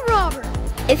grave robber!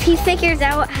 If he figures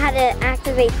out how to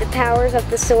activate the powers of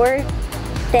the sword,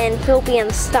 then he'll be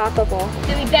unstoppable.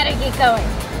 Then we better get going.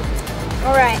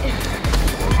 All right.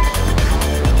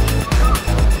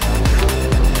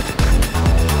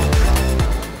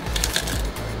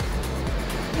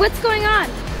 What's going on?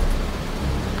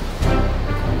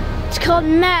 It's called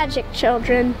magic,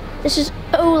 children. This is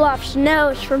Olaf's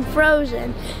nose from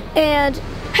Frozen. And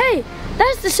hey,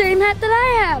 that's the same hat that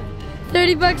I have.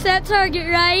 30 bucks at Target,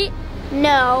 right?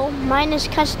 No, mine is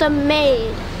custom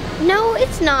made. No,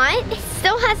 it's not. It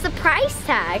still has the price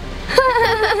tag.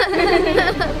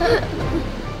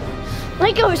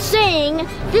 Like I was saying,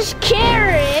 this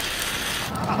carrot.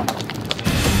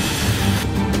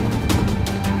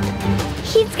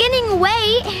 He's getting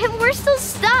away and we're still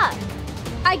stuck.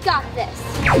 I got this.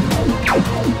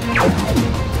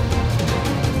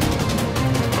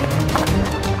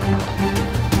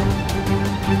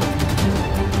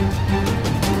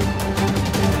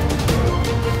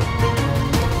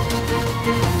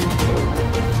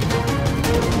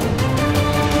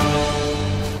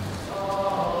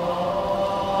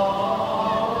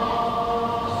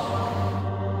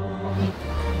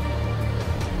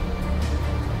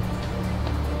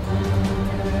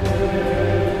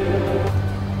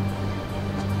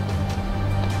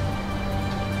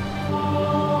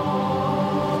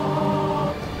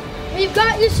 We've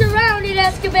got you surrounded,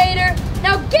 excavator.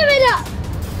 Now give it up.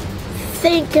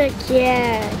 Think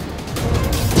again.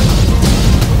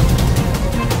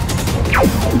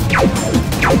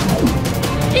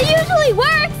 It usually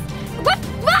works. What?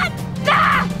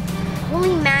 Ah!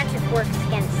 Only magic works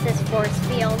against this force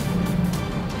field.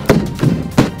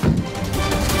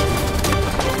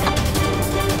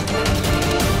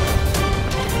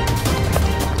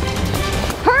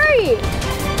 Hurry!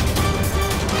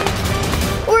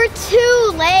 We're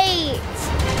too late.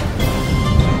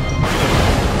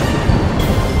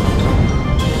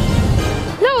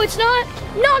 No, it's not.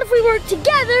 Not if we work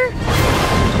together.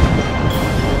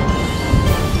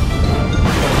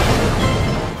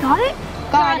 Got it?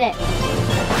 Got it.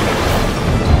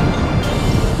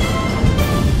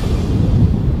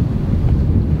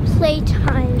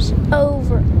 Playtime's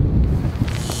over.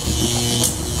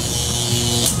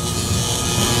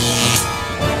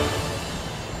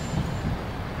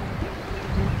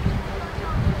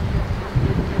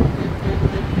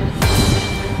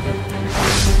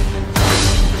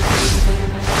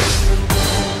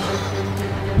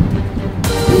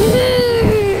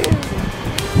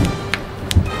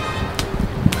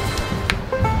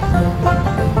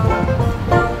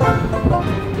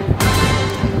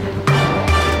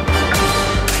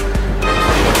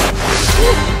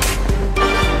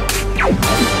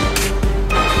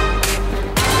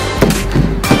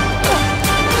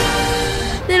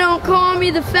 They don't call me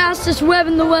the fastest web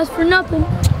in the West for nothing.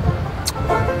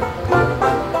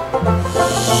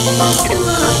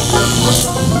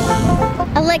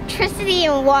 Electricity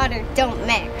and water don't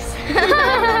mix.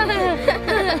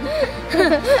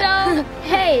 So,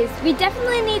 Hayes, we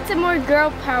definitely need some more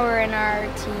girl power in our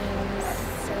teams.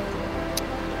 So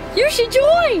you should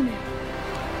join!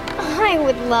 I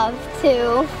would love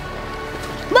to.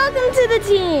 Welcome to the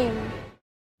team!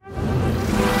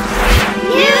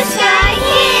 New Sky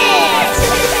Kids!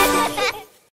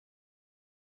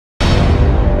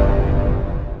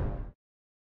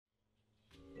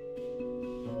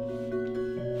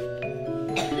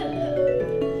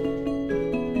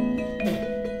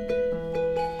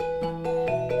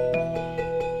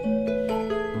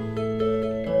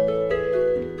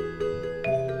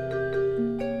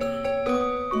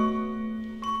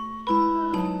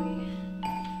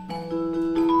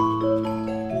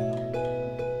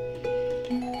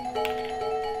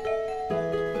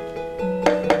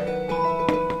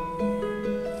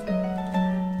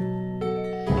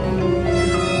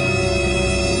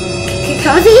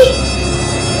 Cozy?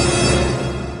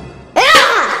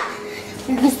 Ah!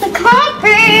 Where's the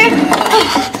coffee?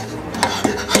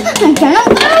 I'm gonna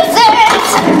lose it!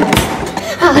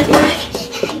 Oh,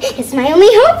 it's my only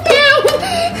hope now!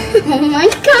 Oh my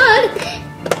god!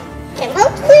 I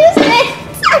won't lose it!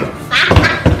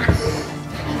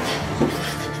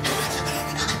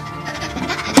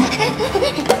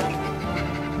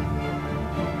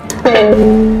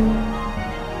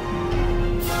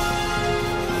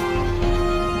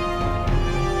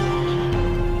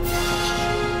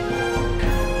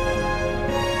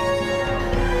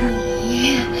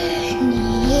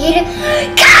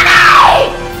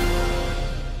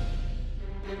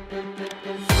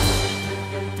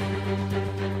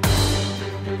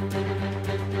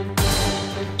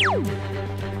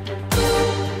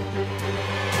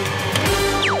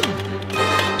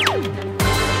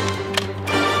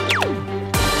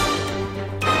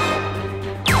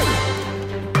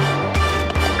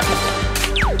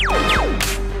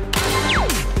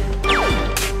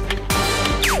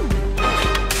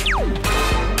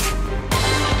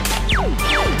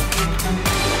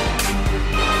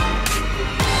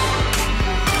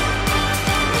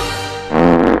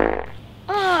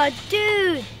 Aw,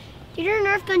 dude. Did your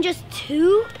Nerf gun just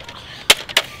 2?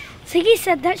 Ziggy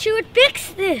said that she would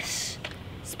fix this.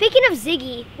 Speaking of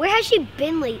Ziggy, where has she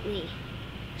been lately?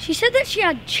 She said that she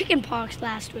had chicken pox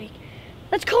last week.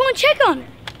 Let's call and check on her.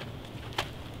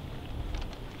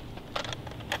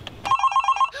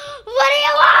 What do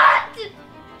you want?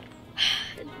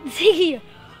 Ziggy,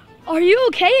 are you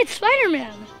okay? It's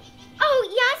Spider-Man. Oh,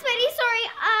 yeah, Spidey, sorry.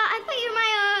 I thought you were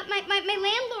my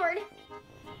landlord.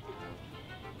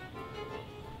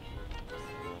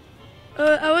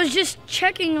 I was just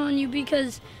checking on you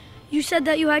because you said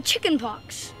that you had chicken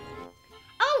pox.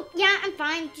 Oh, yeah, I'm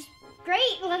fine. Just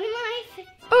great, loving life.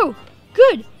 Oh,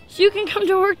 good. So you can come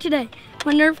to work today.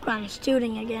 My Nerf gun is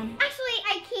tooting again. Actually,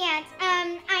 I can't.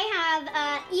 I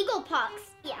have eagle pox.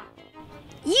 Yeah.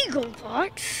 Eagle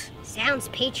pox? Sounds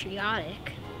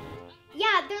patriotic.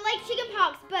 Yeah, they're like chicken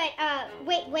pox, but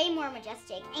way more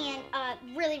majestic and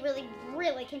really, really,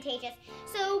 really contagious.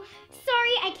 So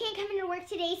sorry, I can't come into work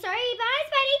today. Sorry, bye,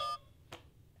 Spidey.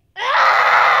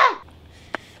 Ah!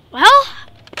 Well,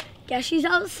 guess she's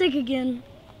out sick again.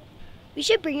 We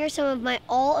should bring her some of my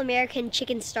all-American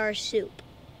chicken star soup.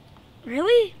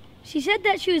 Really? She said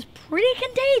that she was pretty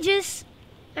contagious.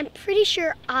 I'm pretty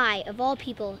sure I, of all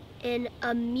people, am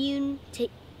immune to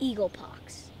eagle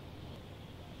pox.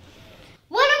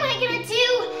 What am I gonna do?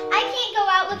 I can't go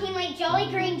out looking like Jolly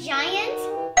Green Giant.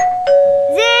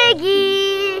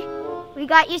 Ziggy! We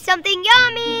got you something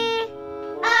yummy!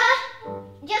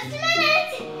 Just a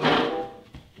minute.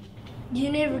 You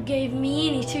never gave me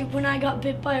any soup when I got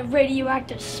bit by a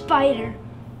radioactive spider.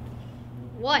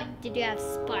 What? Did you have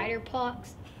spider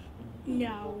pox?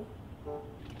 No.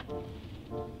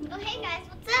 Oh, hey guys,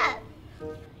 what's up?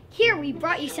 Here, we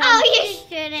brought you some. Oh, you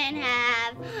shouldn't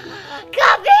have.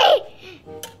 Coffee!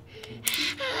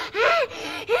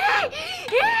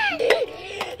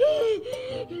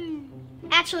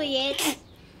 Actually, it's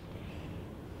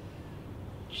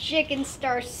chicken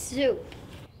star soup.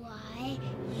 Why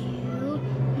you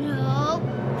no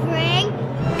bring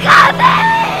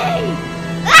coffee?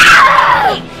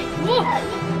 Ah!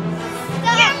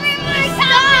 Stop! Give me my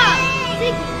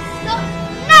coffee! Stop!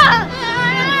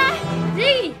 No!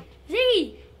 Ziggy,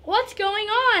 what's going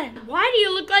on? Why do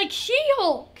you look like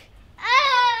She-Hulk?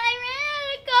 I ran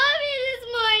out of coffee this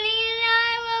morning and now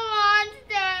I'm a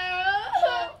monster.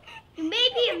 You may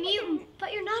be a mutant, but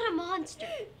you're not a monster.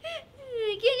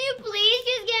 Can you please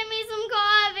just get me some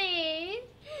coffee?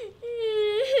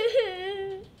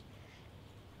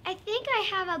 I think I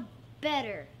have a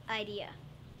better idea.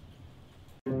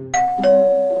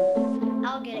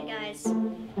 I'll get it, guys.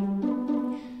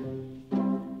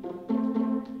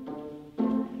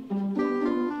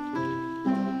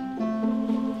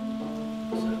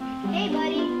 Hey,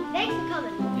 buddy. Thanks for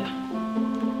coming.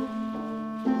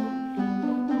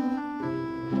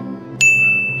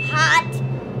 Hot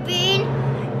bean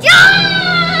John!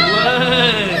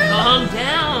 Whoa, calm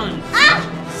down.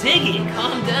 Ziggy,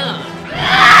 calm down.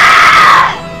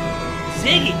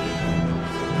 Ziggy.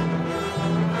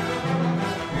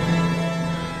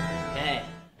 Hey,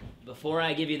 before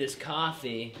I give you this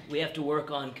coffee, we have to work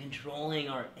on controlling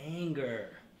our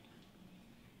anger.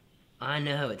 I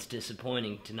know it's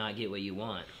disappointing to not get what you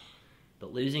want,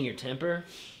 but losing your temper,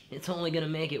 it's only gonna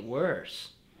make it worse.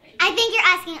 I think you're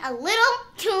asking a little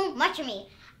too much of me.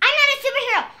 I'm not a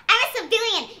superhero. I'm a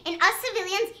civilian, and us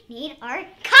civilians need our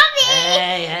coffee.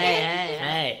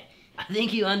 Hey. I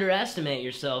think you underestimate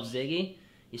yourself, Ziggy.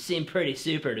 You seem pretty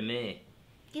super to me.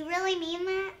 Do you really mean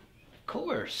that? Of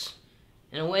course.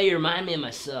 In a way, you remind me of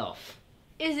myself.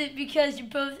 Is it because you're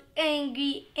both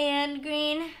angry and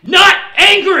green? Not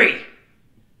angry!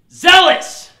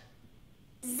 Zealous!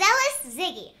 Zealous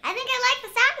Ziggy. I think I like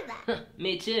the sound of that.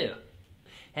 Me too.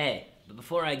 Hey, but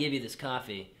before I give you this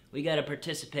coffee, we gotta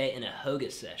participate in a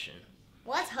Hoga session.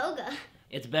 What's Hoga?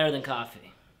 It's better than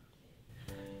coffee.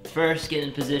 First, get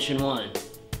in position 1.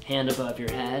 Hand above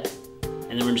your head.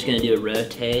 And then we're just gonna do a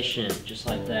rotation, just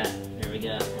like that. There we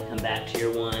go. And come back to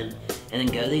your 1. And then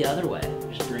go the other way.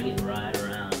 Just bring it right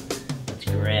around.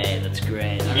 That's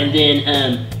great. And then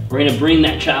we're gonna bring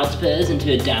that child's pose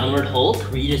into a downward Hulk,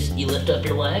 where you lift up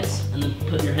your legs, and then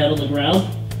put your head on the ground.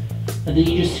 And then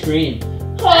you just scream.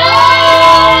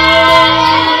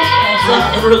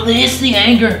 And release the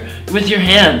anger with your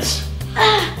hands.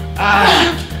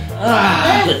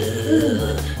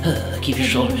 Keep your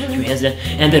shoulder, keep your hands down.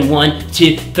 And then 1,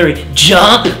 2, 3,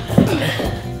 jump!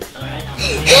 Alright,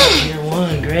 you're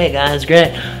 1. Great, guys,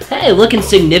 great. Hey, looking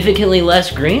significantly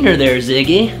less greener there,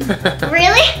 Ziggy.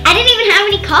 Really? I didn't even have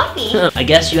any coffee. I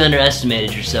guess you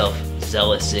underestimated yourself,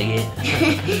 zealous Ziggy.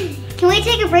 Can we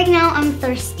take a break now? I'm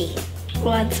thirsty.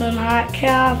 Want some hot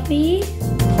coffee? New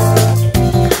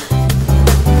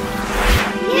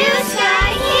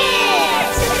Sky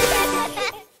Kids!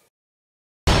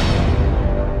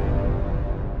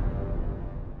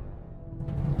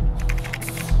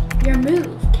 Your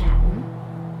move, Captain.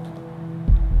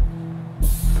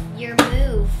 Your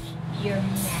move, Your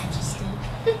Majesty.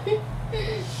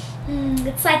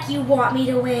 It's like you want me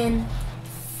to win.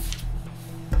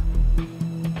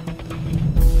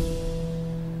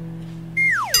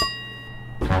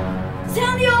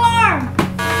 Sound the alarm!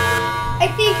 I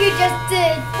think you just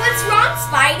did. What's wrong,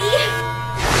 Spidey?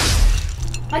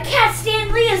 My cat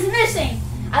Stan Lee is missing.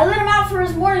 I let him out for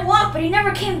his morning walk, but he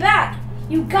never came back.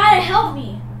 You gotta help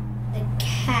me. The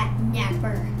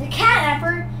catnapper. The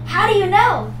catnapper? How do you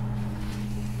know?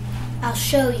 I'll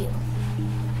show you.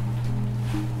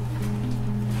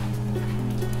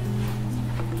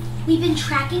 We've been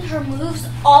tracking her moves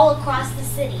all across the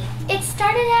city. It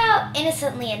started out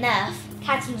innocently enough,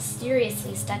 cats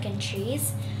mysteriously stuck in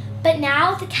trees, but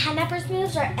now the catnapper's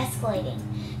moves are escalating.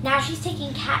 Now she's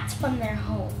taking cats from their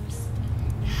homes.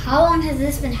 How long has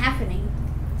this been happening?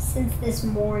 Since this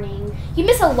morning. You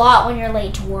miss a lot when you're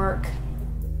late to work.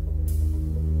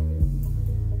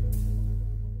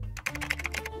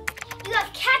 You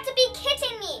have got to be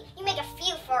kidding me! You make a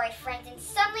few furry friends and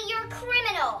suddenly you're a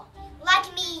criminal! Like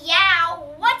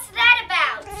meow, what's that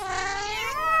about?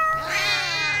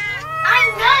 I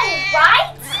know,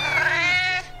 right?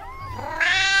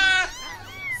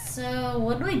 So,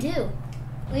 what do we do?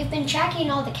 We've been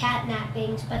tracking all the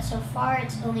catnappings, but so far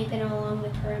it's only been along the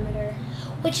perimeter.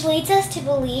 Which leads us to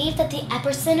believe that the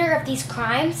epicenter of these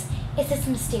crimes is this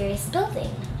mysterious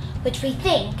building, which we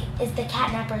think is the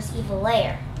catnapper's evil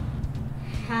lair.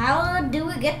 How do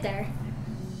we get there?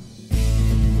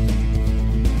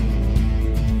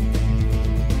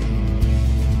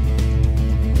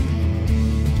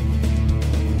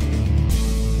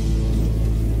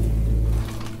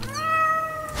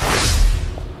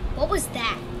 What was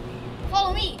that?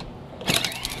 Follow me.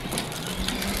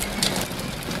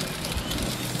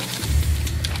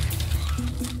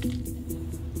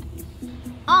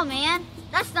 Oh man,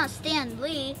 that's not Stan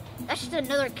Lee. That's just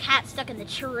another cat stuck in the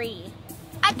tree.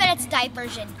 I bet it's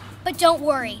diversion. But don't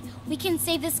worry, we can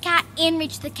save this cat and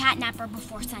reach the catnapper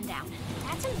before sundown.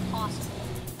 That's impossible.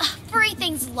 Furry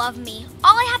things love me.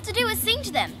 All I have to do is sing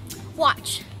to them.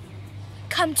 Watch.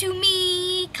 Come to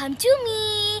me,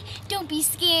 don't be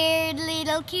scared,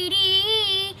 little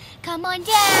kitty. Come on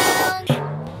down.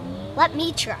 Let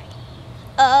me try.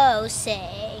 Oh,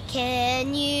 say,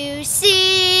 can you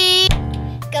see?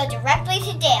 Go directly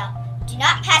to Dale. Do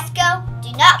not pass go.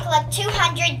 Do not collect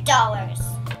 $200.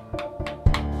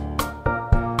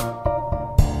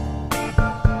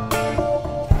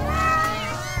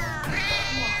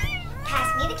 Pass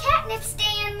me the catnip,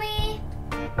 Stanley.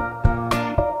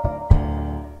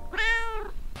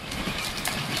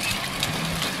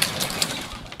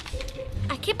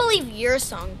 I can't believe your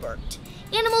song worked.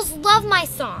 Animals love my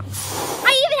songs.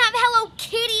 I even have a Hello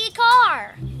Kitty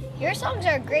car. Your songs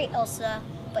are great, Elsa,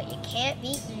 but you can't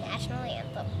beat the national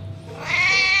anthem.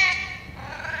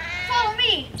 Follow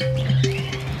me.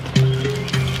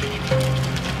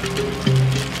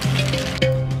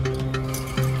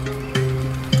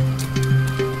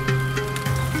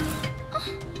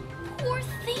 Poor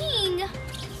thing.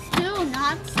 Still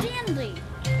not Stanley.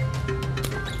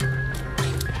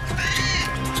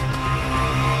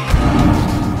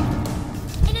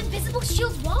 An invisible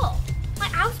shield wall. My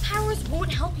house powers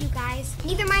won't help you guys.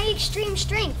 Neither my extreme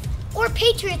strength or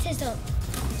patriotism.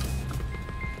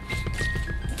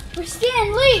 We're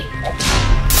Stan Lee.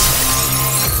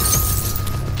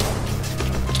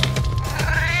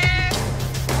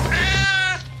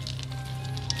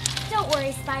 Don't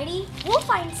worry, Spidey. We'll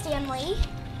find Stanley.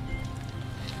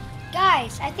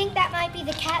 Guys, I think that might be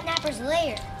the catnapper's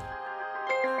lair.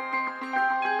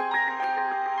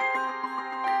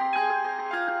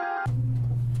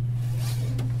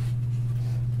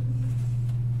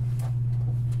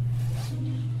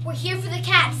 We're here for the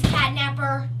cats,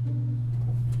 catnapper.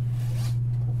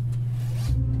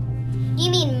 You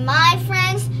mean my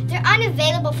friends? They're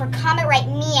unavailable for comment right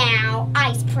meow,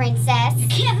 Ice Princess. You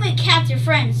can't make cats your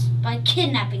friends by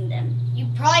kidnapping them. You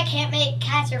probably can't make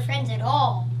cats your friends at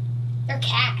all. They're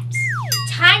cats.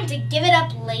 Time to give it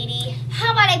up, lady.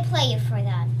 How about I play it for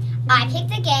them? I pick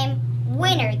the game,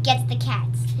 winner gets the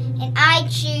cats. And I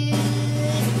choose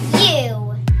you.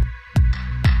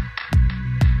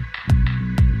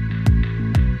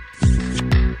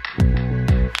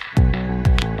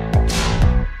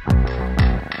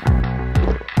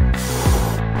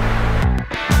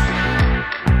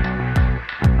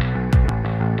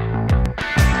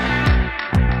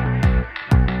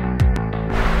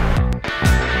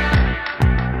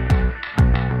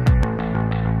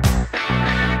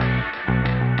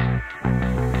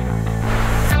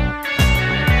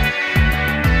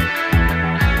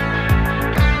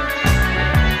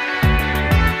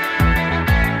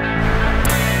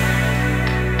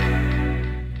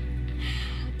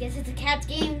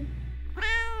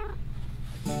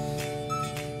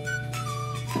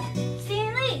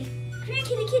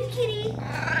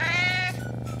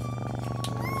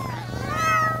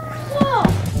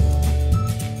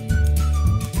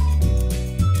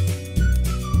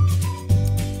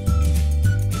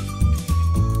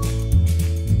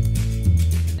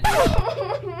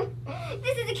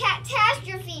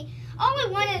 catastrophe. All I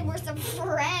wanted were some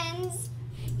friends.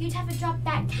 You'd have to drop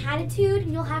that catitude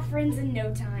and you'll have friends in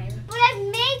no time. But I've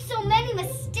made so many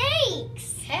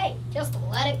mistakes. Hey, just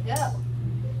let it go.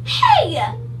 Hey,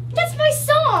 that's my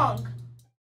song.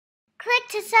 Click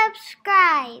to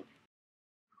subscribe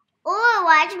or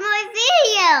watch more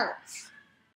videos.